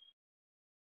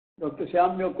 Dr.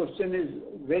 Shyam, your question is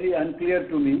very unclear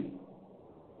to me.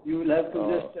 You will have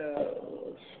to just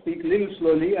speak a little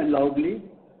slowly and loudly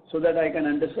so that I can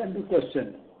understand the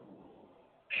question.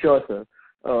 Sure, sir.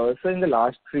 So in the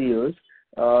last 3 years,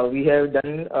 we have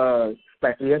done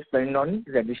we have spent on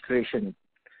registration.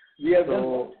 We have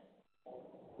done.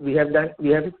 We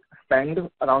have spent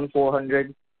around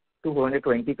 400 to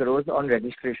 420 crores on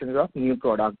registrations of new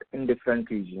product in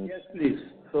different regions. Yes, please.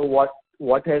 So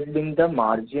what has been the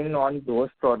margin on those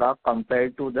products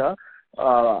compared to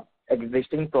the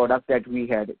existing product that we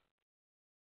had?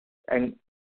 And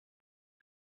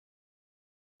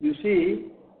you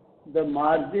see, the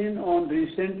margin on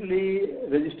recently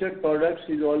registered products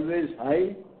is always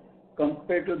high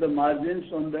compared to the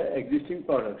margins on the existing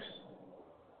products.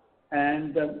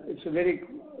 And it's a very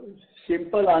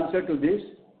simple answer to this.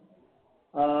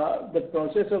 The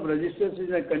process of registration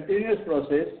is a continuous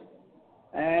process,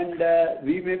 and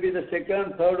we may be the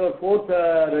second, third or fourth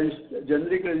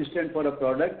generic registrant for a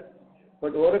product,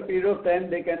 but over a period of time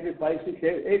there can be 5, 6,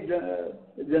 8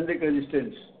 generic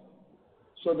registrants.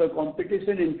 So the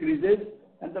competition increases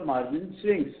and the margin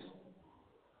shrinks.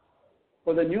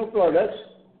 For the new products,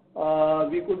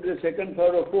 we could be the second,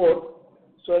 third or fourth,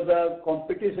 so the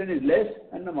competition is less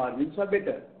and the margins are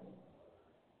better.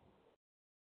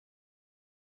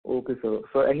 Okay, sir.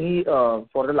 So any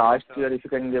for the last year, if you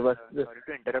can give us. Sorry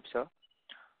to interrupt, sir,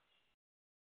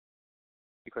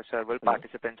 because several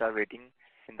participants are waiting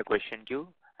in the question queue.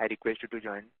 I request you to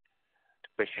join the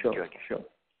question queue again. Sure.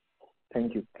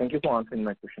 Thank you. Thank you for answering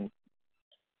my question.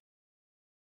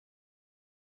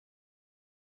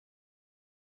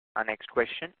 Our next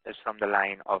question is from the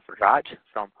line of Raj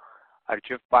from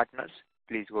Archive Partners.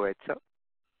 Please go ahead, sir.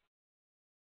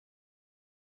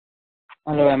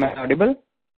 Hello, am I audible?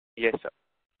 Yes, sir.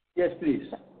 Yes, please.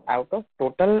 Out of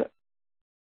total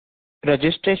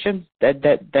registrations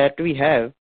that we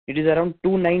have, it is around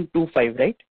 2925,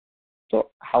 right?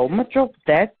 So how much of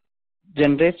that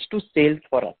generates to sales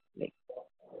for us? Like,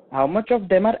 how much of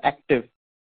them are active?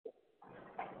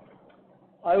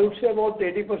 I would say about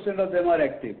 80% of them are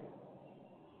active.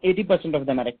 80% of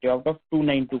them are active out of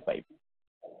 2925.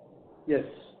 Yes.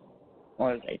 All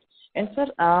right. And sir,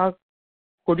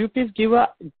 could you please give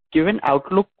an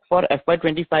outlook for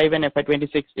FY25 and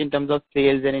FY26 in terms of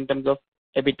sales and in terms of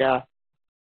EBITDA?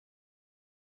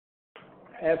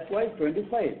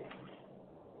 FY25,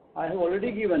 I have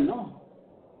already given, no?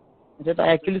 Just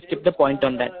I actually skipped the point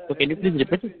on that. So can you please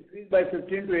repeat it? Increase by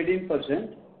 15 to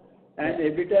 18%, and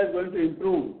EBITDA is going to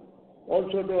improve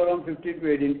also to around 15 to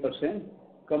 18%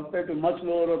 compared to much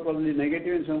lower or probably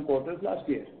negative in some quarters last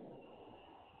year.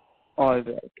 All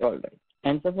right.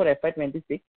 And so for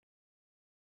FY26?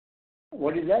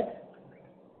 What is that?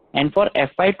 And for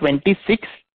FY26,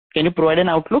 can you provide an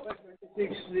outlook?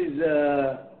 FY26 is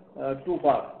too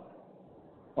far.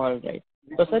 All right.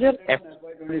 So sir, your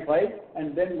FY25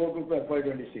 and then go to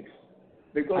FY26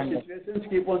 because situations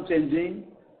keep on changing.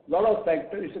 Lot of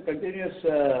factors. It's a continuous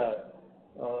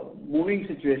moving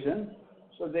situation.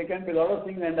 So there can be a lot of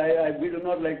things, and we do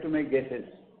not like to make guesses.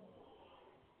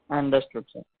 Understood,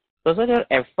 sir. So sir, your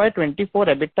FY24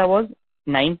 EBITDA was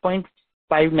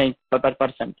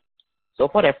 9.59%. So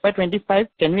for FY25,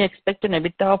 can we expect an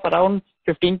EBITDA of around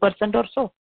 15% or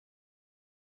so?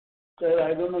 Sir,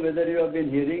 I don't know whether you have been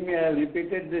hearing. I have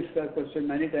repeated this question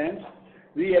many times.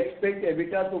 We expect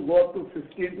EBITDA to go up to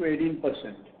 15 to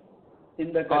 18%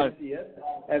 in the current year,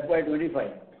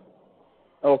 FY25.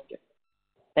 Okay.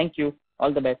 Thank you.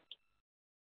 All the best.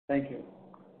 Thank you.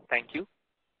 Thank you.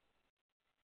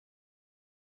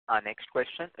 Our next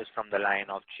question is from the line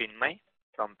of Chinmay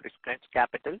from Transcripts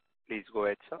Capital. Please go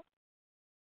ahead, sir.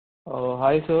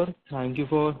 Hi, sir. Thank you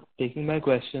for taking my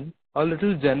question. A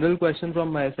little general question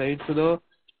from my side. So the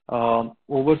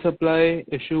oversupply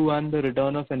issue and the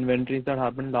return of inventories that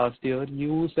happened last year,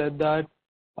 you said that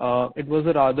it was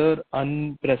a rather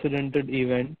unprecedented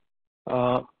event.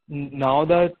 Now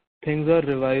that things are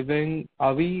reviving,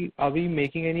 are we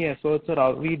making any efforts, or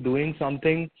are we doing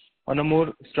something on a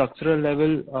more structural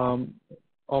level,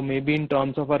 or maybe in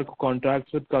terms of our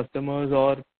contracts with customers,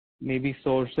 or maybe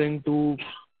sourcing to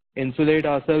insulate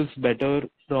ourselves better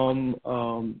from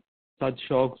such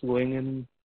shocks going in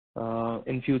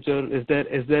future? Is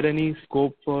there any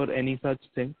scope for any such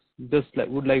things? Just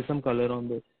would like some color on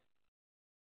this.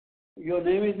 Your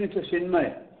name is Mr.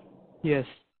 Chinmay? Yes.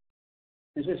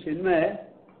 Mr. Chinmay,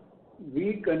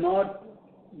 we cannot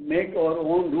make our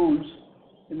own rules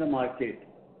in the market.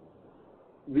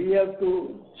 We have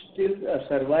to still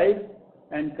survive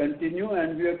and continue,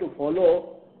 and we have to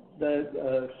follow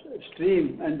the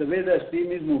stream and the way the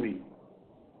stream is moving.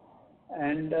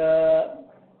 And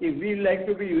if we like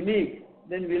to be unique,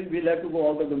 then we'll have to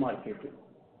go out of the market.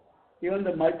 Even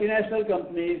the multinational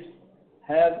companies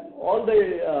have, all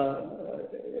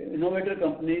the innovator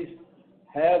companies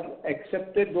have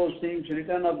accepted those things,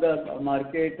 return of the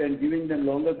market and giving them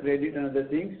longer credit and other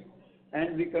things.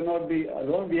 And we cannot be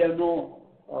alone. We have no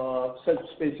such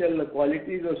special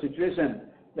qualities or situation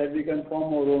that we can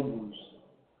form our own rules.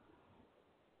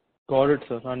 Got it,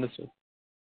 sir. Understood.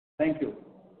 Thank you.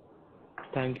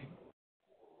 Thank you.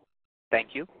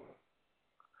 Thank you.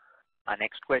 Our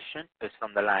next question is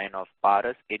from the line of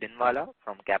Paras Idinwala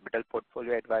from Capital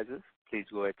Portfolio Advisors. Please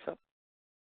go ahead, sir.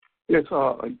 Yes,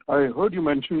 I heard you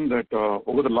mention that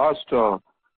over the last 3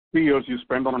 years you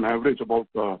spend on an average about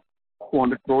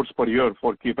 400 crores per year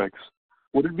for capex.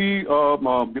 Would it be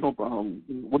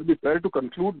would it be fair to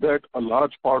conclude that a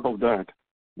large part of that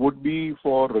would be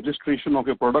for registration of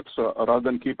your products rather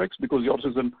than capex, because yours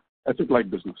is an asset-light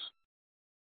business?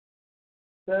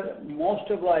 Sir,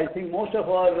 I think most of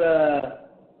our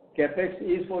capex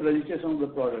is for registration of the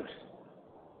products.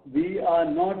 We are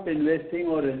not investing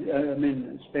or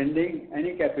spending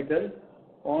any capital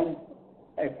on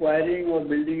acquiring or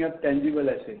building up tangible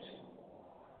assets.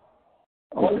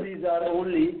 Okay. All these are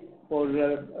only for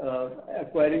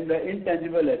acquiring the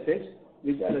intangible assets,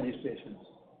 which are registrations.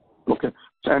 Okay.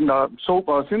 And so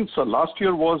since last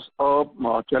year was a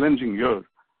challenging year,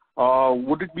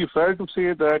 would it be fair to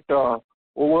say that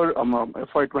over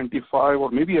FY25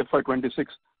 or maybe FY26,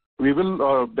 we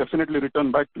will definitely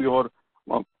return back to your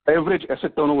average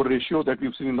asset turnover ratio that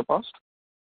we've seen in the past?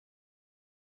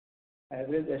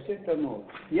 Average asset turnover?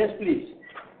 Yes, please.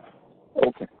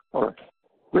 Okay. All right.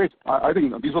 Great. I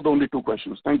think these are the only two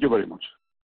questions. Thank you very much.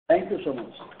 Thank you so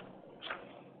much.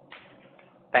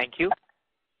 Thank you.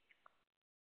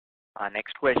 Our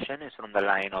next question is from the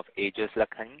line of Aegis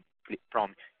Lakhani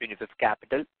from Unific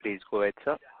Capital. Please go ahead,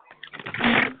 sir.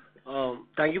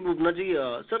 Thank you, Bhuvnaji.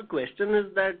 Sir, question is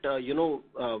that,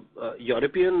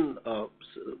 European,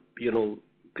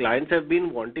 clients have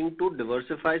been wanting to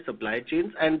diversify supply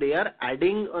chains, and they are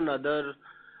adding another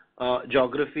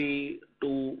geography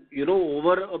to,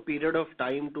 over a period of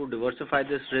time to diversify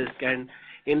this risk? And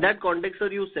in that context,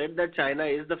 sir, you said that China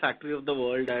is the factory of the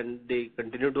world and they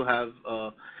continue to have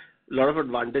a lot of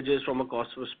advantages from a cost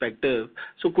perspective.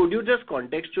 So could you just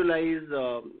contextualize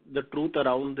the truth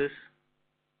around this?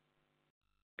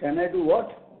 Can I do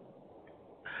what?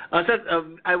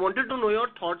 Sir, I wanted to know your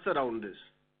thoughts around this.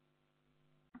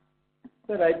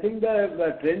 Sir, I think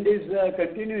the trend is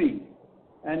continuing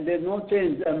and there's no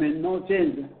change. No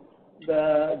change.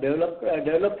 The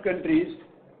developed countries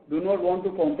do not want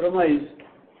to compromise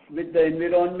with the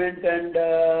environment and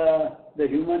the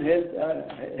human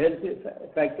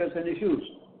health factors and issues.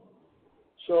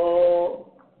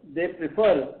 So they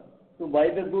prefer to buy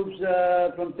the goods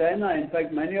from China. In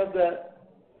fact, many of the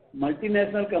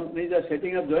multinational companies are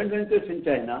setting up joint ventures in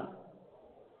China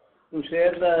to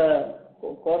share the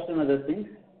cost and other things.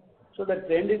 So the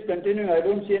trend is continuing. I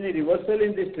don't see any reversal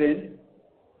in this trend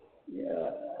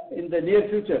in the near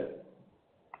future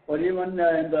or even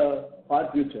in the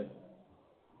far future.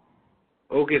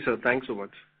 Okay, sir. Thanks so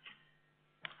much.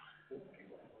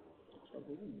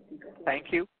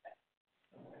 Thank you.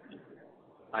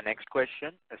 Our next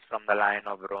question is from the line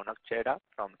of Ronak Chheda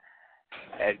from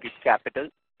Ergit Capital.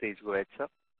 Please go ahead, sir.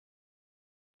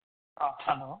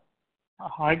 Hello.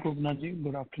 Hi, Gopinath.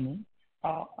 Good afternoon.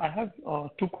 I have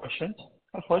two questions.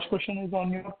 The first question is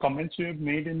on your comments you have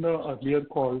made in the earlier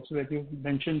calls where you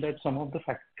mentioned that some of the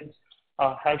factories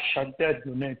have shut their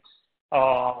units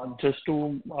just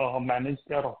to manage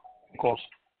their cost.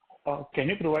 Can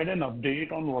you provide an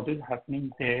update on what is happening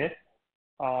there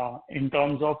in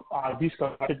terms of are these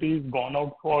capacities gone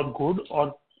out for good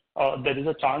or there is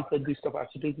a chance that these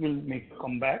capacities will make a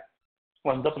comeback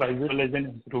once the prices will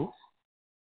improve?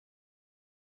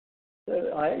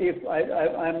 Sir,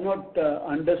 I'm not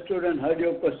understood and heard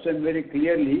your question very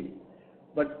clearly,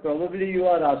 but probably you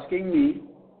are asking me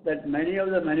that many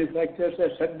of the manufacturers have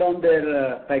shut down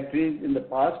their factories in the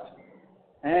past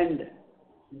and...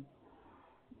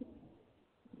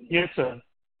 Yes, sir.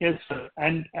 Yes, sir.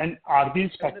 And are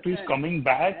these factories coming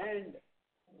back?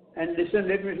 And listen,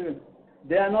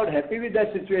 they are not happy with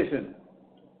that situation.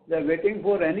 They are waiting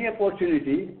for any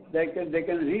opportunity they can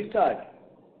restart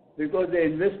because the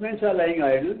investments are lying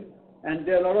idle and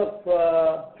there are a lot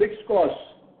of fixed costs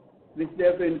which they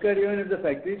have to incur even if the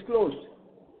factory is closed.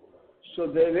 So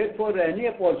they wait for any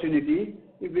opportunity.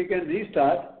 If we can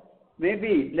restart,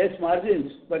 maybe less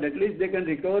margins, but at least they can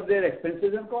recover their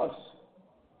expenses and costs.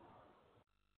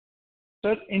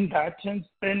 Sir, in that sense,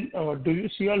 then do you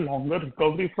see a longer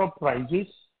recovery for prices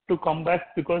to come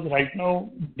back? Because right now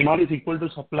demand is equal to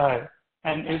supply,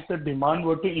 and if the demand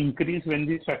were to increase when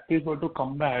these factories were to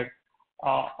come back,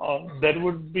 there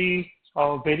would be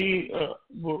a very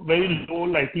low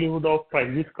likelihood of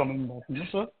prices coming back,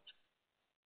 sir?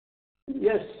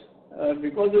 Yes,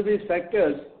 because of these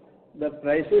factors, the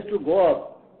prices to go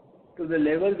up to the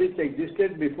level which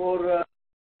existed before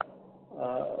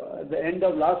the end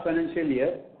of last financial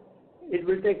year, it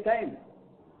will take time,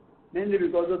 mainly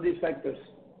because of these factors.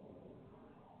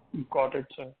 Got it,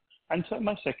 sir. And sir,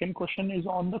 my second question is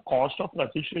on the cost of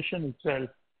registration itself.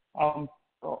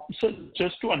 So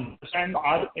just to understand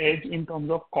our edge in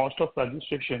terms of cost of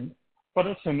registration, for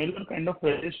a similar kind of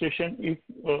registration, if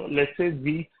let's say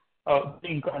we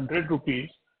think 100 rupees,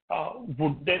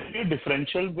 would there be a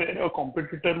differential where a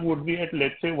competitor would be at,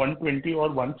 let's say, 120 or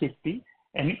 150?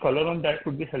 Any color on that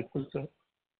would be helpful, sir.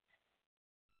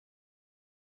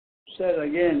 Sir,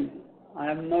 again,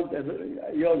 I am not.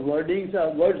 Your words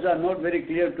are not very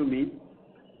clear to me.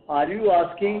 Are you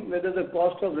asking whether the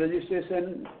cost of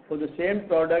registration for the same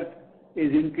product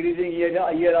is increasing year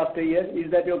after year? Is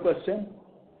that your question?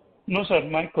 No, sir.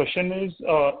 My question is,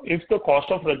 if the cost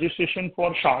of registration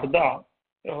for Sharda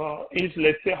is,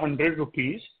 let's say, 100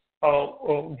 rupees,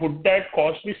 would that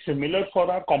cost be similar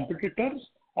for our competitors,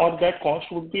 or that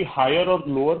cost would be higher or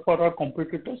lower for our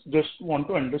competitors? Just want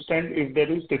to understand if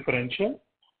there is differential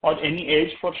or any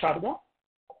edge for Sharda.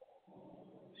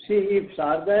 See, if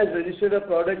Sharda has registered a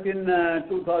product in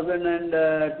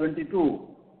 2022,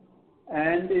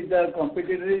 and if the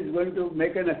competitor is going to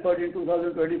make an effort in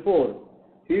 2024,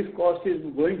 his cost is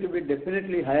going to be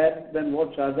definitely higher than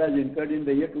what Sharda has incurred in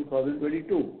the year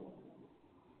 2022.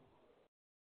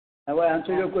 Have I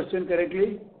answered your question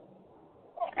correctly?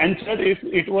 And sir, if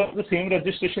it was the same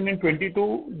registration in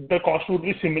 22, the cost would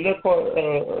be similar for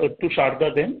to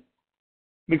Sharda then?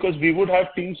 Because we would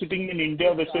have teams sitting in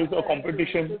India versus a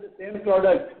competition. The same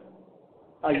product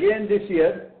again this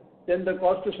year, then the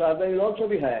cost to Sharda will also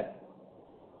be higher.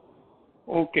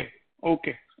 Okay.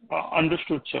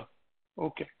 Understood, sir.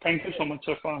 Okay. Thank you so much,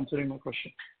 sir, for answering my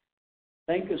question.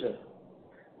 Thank you, sir.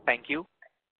 Thank you.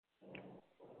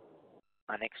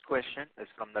 Our next question is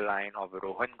from the line of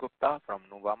Rohan Gupta from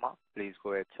Nuvama. Please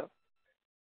go ahead, sir.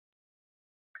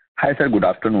 Hi, sir. Good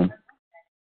afternoon.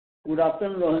 Good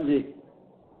afternoon, Rohanji.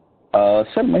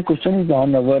 Sir, my question is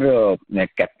on our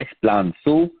CapEx plan.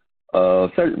 So,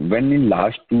 sir, when in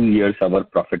last 2 years our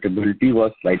profitability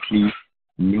was slightly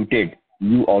muted,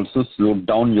 you also slowed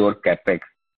down your CapEx.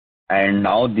 And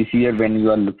now this year when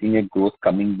you are looking at growth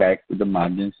coming back to the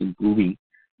margins improving,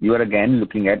 you are again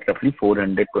looking at roughly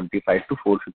 425 to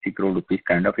 450 crore rupees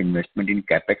kind of investment in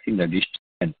CapEx in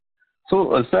registration.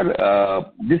 So, sir,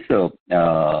 this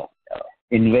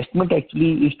investment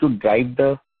actually is to drive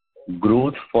the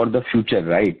growth for the future,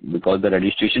 right? Because the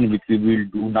registration which we will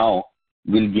do now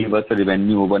will give us a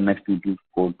revenue over next 2 to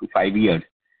 4 to 5 years.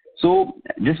 So,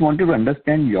 just wanted to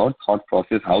understand your thought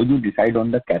process. How do you decide on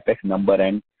the CapEx number,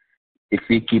 and if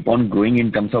we keep on growing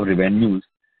in terms of revenues,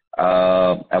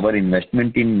 our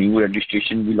investment in new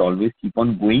registration will always keep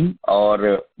on going,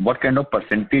 or what kind of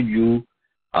percentage you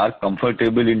are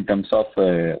comfortable in terms of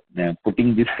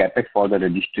putting this CapEx for the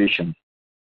registration?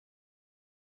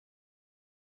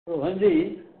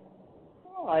 Rohanji,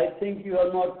 I think you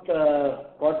are not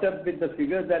caught up with the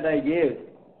figures that I gave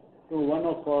to one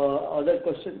of other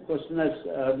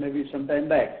questioners maybe some time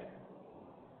back.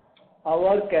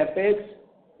 Our CapEx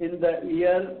in the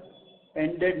year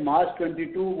ended March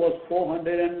 22 was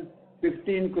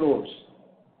 415 crores.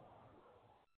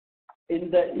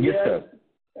 In the year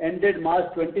ended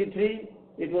March 23,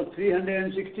 it was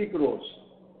 360 crores.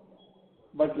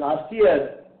 But last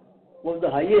year was the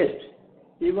highest,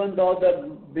 even though the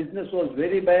business was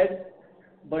very bad,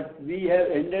 but we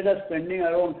have ended up spending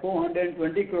around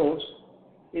 420 crores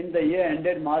in the year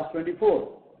ended March 24.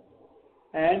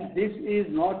 And this is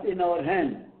not in our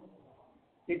hand.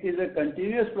 It is a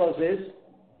continuous process,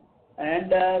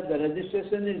 and the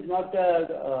registration is not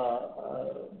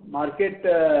a market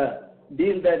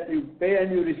deal that you pay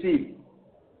and you receive.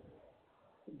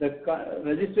 The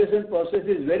registration process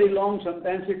is very long.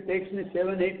 Sometimes it takes me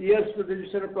 7-8 years to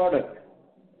register a product.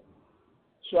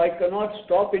 So I cannot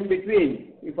stop in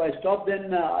between. If I stop,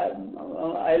 then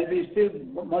I'll be still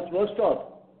much worse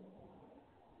off.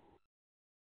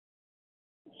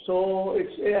 So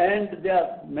and there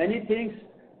are many things.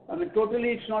 I mean,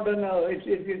 totally, it's not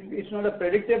a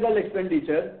predictable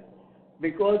expenditure,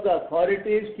 because the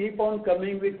authorities keep on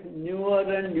coming with newer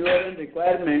and newer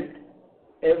requirement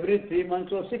every 3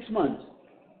 months or 6 months.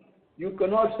 You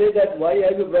cannot say that why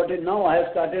have you brought it now? I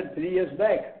have started 3 years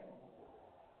back.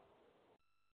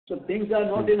 So things are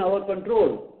not in our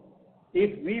control.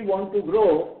 If we want to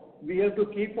grow, we have to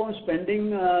keep on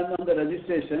spending on the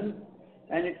registration,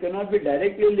 and it cannot be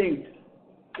directly linked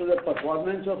to the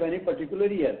performance of any particular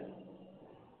year.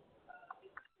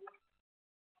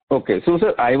 Okay, so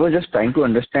sir, I was just trying to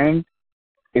understand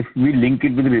if we link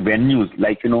it with revenues,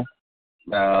 like,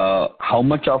 how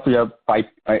much of your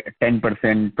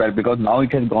 10%, 12, because now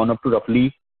it has gone up to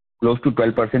roughly close to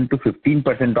 12% to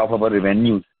 15% of our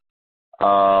revenues,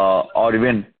 or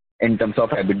even in terms of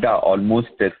EBITDA, almost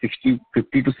 50 to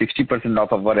 60%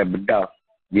 of our EBITDA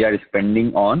we are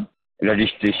spending on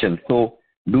registration. So,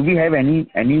 do we have any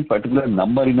particular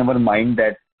number in our mind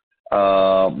that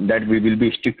that we will be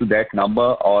stick to that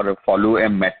number, or follow a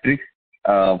metric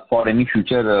for any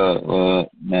future?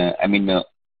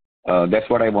 That's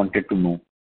what I wanted to know.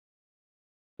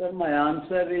 Sir, my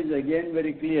answer is again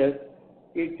very clear.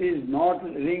 It is not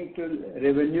linked to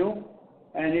revenue,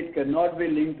 and it cannot be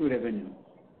linked to revenue.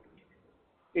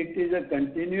 It is a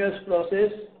continuous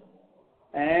process,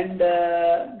 and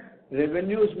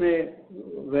revenues may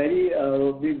vary,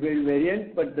 be very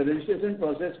variant, but the registration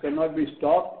process cannot be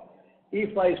stopped.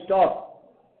 If I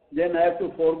stop, then I have to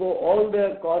forego all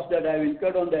the costs that I have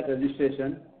incurred on that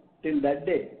registration till that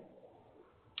day,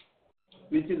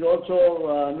 which is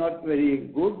also not very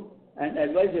good and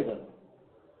advisable.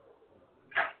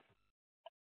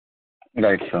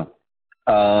 Right, sir.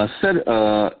 Sir,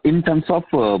 in terms of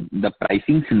the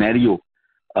pricing scenario,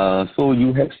 so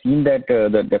you have seen that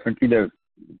definitely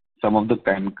some of the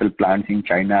chemical plants in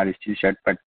China are still shut,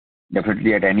 but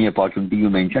definitely at any opportunity you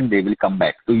mentioned, they will come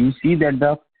back. So you see that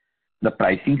the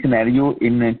pricing scenario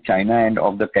in China and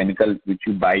of the chemical which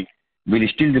you buy will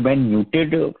still remain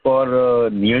muted for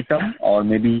near term, or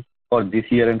maybe for this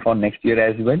year and for next year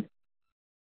as well?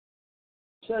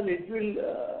 Sir, it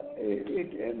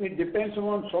depends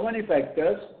on so many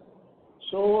factors.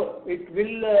 So it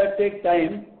will take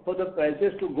time for the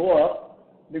prices to go up,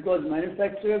 because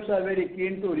manufacturers are very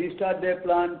keen to restart their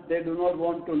plant. They do not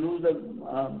want to lose the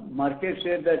market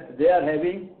share that they are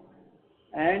having.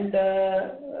 And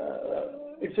then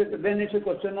it's a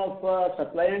question of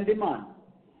supply and demand.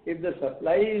 If the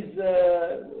supply is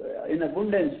in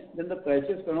abundance, then the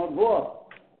prices cannot go up.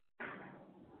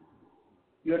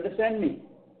 You understand me?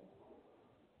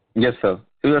 Yes, sir.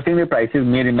 So you are saying the prices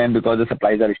may remain because the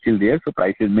supplies are still there, so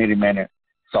prices may remain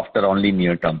softer only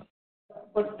near term.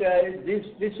 But this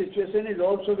situation is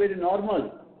also very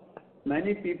normal.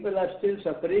 Many people are still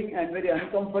suffering and very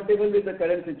uncomfortable with the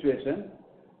current situation.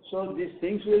 So these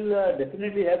things will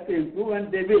definitely have to improve,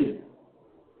 and they will.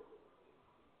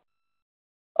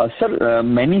 Sir,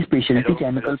 many specialty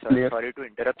chemicals players. Sorry to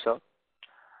interrupt, sir.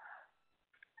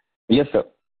 Yes, sir.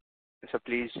 So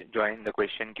please join the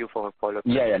question queue for follow-up.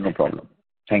 Yeah, no problem.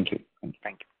 Thank you. Thank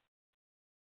you.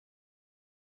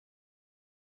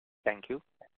 Thank you.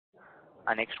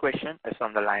 Our next question is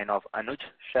from the line of Anuj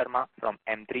Sharma from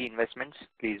M3 Investments.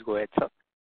 Please go ahead, sir.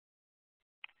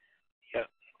 Yeah,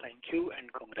 thank you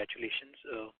and congratulations.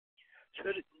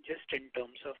 Sir, just in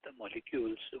terms of the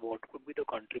molecules, what could be the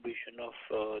contribution of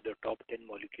the top 10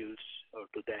 molecules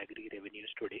to the agri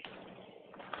revenues today?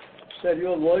 Sir,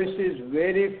 your voice is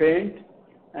very faint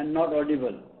and not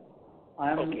audible.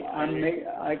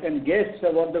 I can guess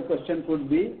what the question could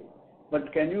be,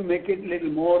 but can you make it a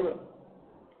little more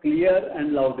clear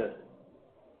and louder?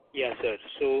 Yeah, sir.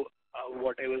 So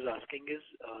what I was asking is,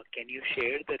 can you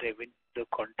share the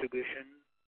contribution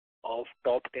of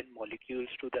top 10 molecules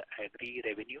to the agri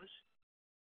revenues?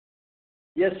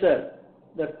 Yes, sir.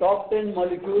 The top 10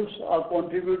 molecules are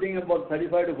contributing about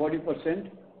 35 to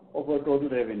 40% of our total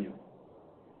revenue.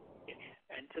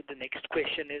 And so the next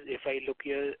question is, if I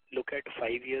look at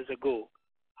 5 years ago,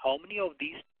 how many of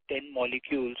these 10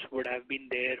 molecules would have been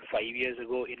there 5 years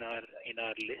ago in our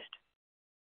list?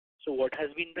 So what has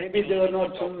been the maybe there were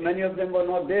not so many of them were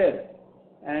not there.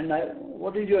 And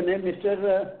what is your name,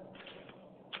 Mr.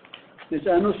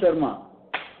 Anu Sharma?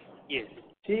 Yes.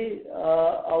 See,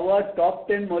 our top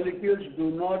 10 molecules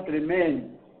do not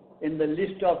remain in the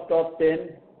list of top 10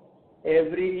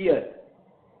 every year.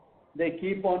 They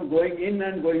keep on going in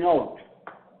and going out.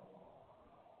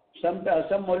 Some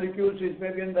molecules which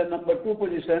may be in the number 2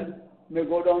 position may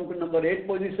go down to number 8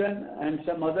 position, and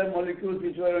some other molecules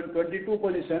which were in 22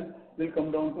 position will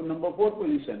come down to number 4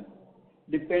 position,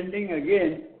 depending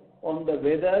again on the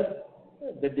weather,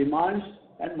 the demands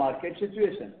and market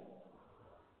situation.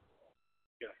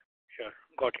 Sure.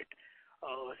 Got it.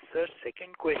 Sir,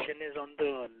 second question is on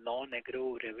the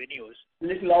non-agro revenues.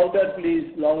 Little louder,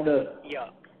 please. Louder.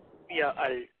 Yeah.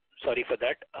 Sorry for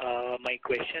that. My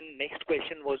next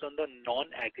question was on the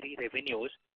non-agri revenues.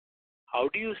 How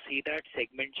do you see that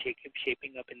segment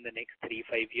shaping up in the next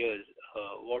 3-5 years?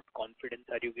 What confidence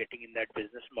are you getting in that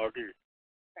business model?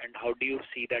 And how do you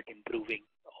see that improving?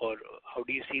 Or how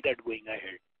do you see that going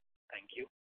ahead? Thank you.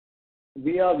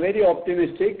 We are very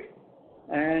optimistic,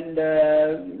 and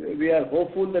we are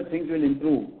hopeful that things will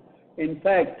improve. In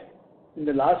fact, in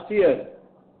the last year,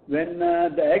 when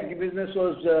the ag business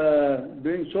was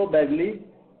doing so badly,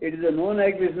 it is the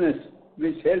non-ag business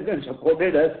which helped and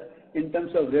supported us in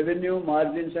terms of revenue,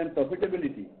 margins and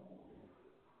profitability.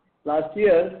 Last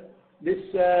year, this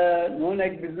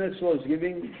non-ag business was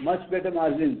giving much better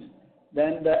margins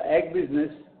than the ag business,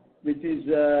 which is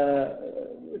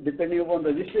depending upon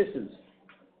registrations.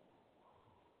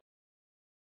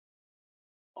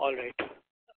 All right.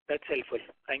 That's helpful.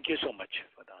 Thank you so much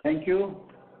for that. Thank you.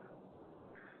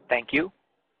 Thank you.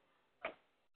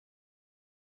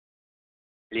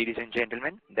 Ladies and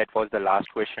gentlemen, that was the last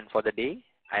question for the day.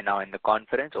 I now end the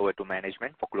conference over to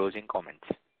management for closing comments.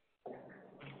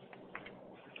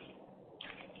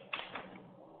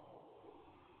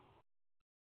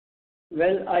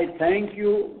 Well, I thank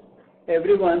you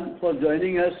everyone for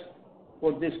joining us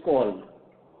for this call.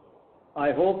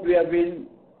 I hope we have been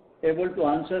able to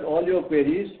answer all your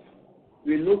queries.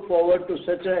 We look forward to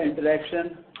such an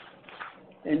interaction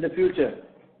in the future.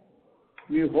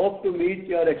 We hope to meet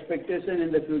your expectation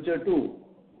in the future too.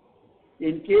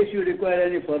 In case you require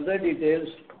any further details,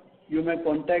 you may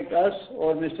contact us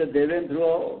or Mr.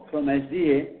 Devendra from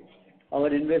SDA, our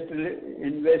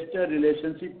investor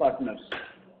relationship partners.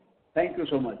 Thank you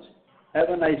so much. Have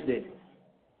a nice day.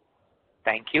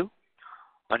 Thank you.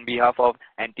 On behalf of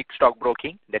Antique Stock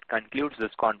Broking, that concludes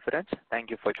this conference. Thank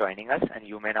you for joining us, and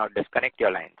you may now disconnect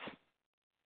your lines.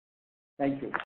 Thank you.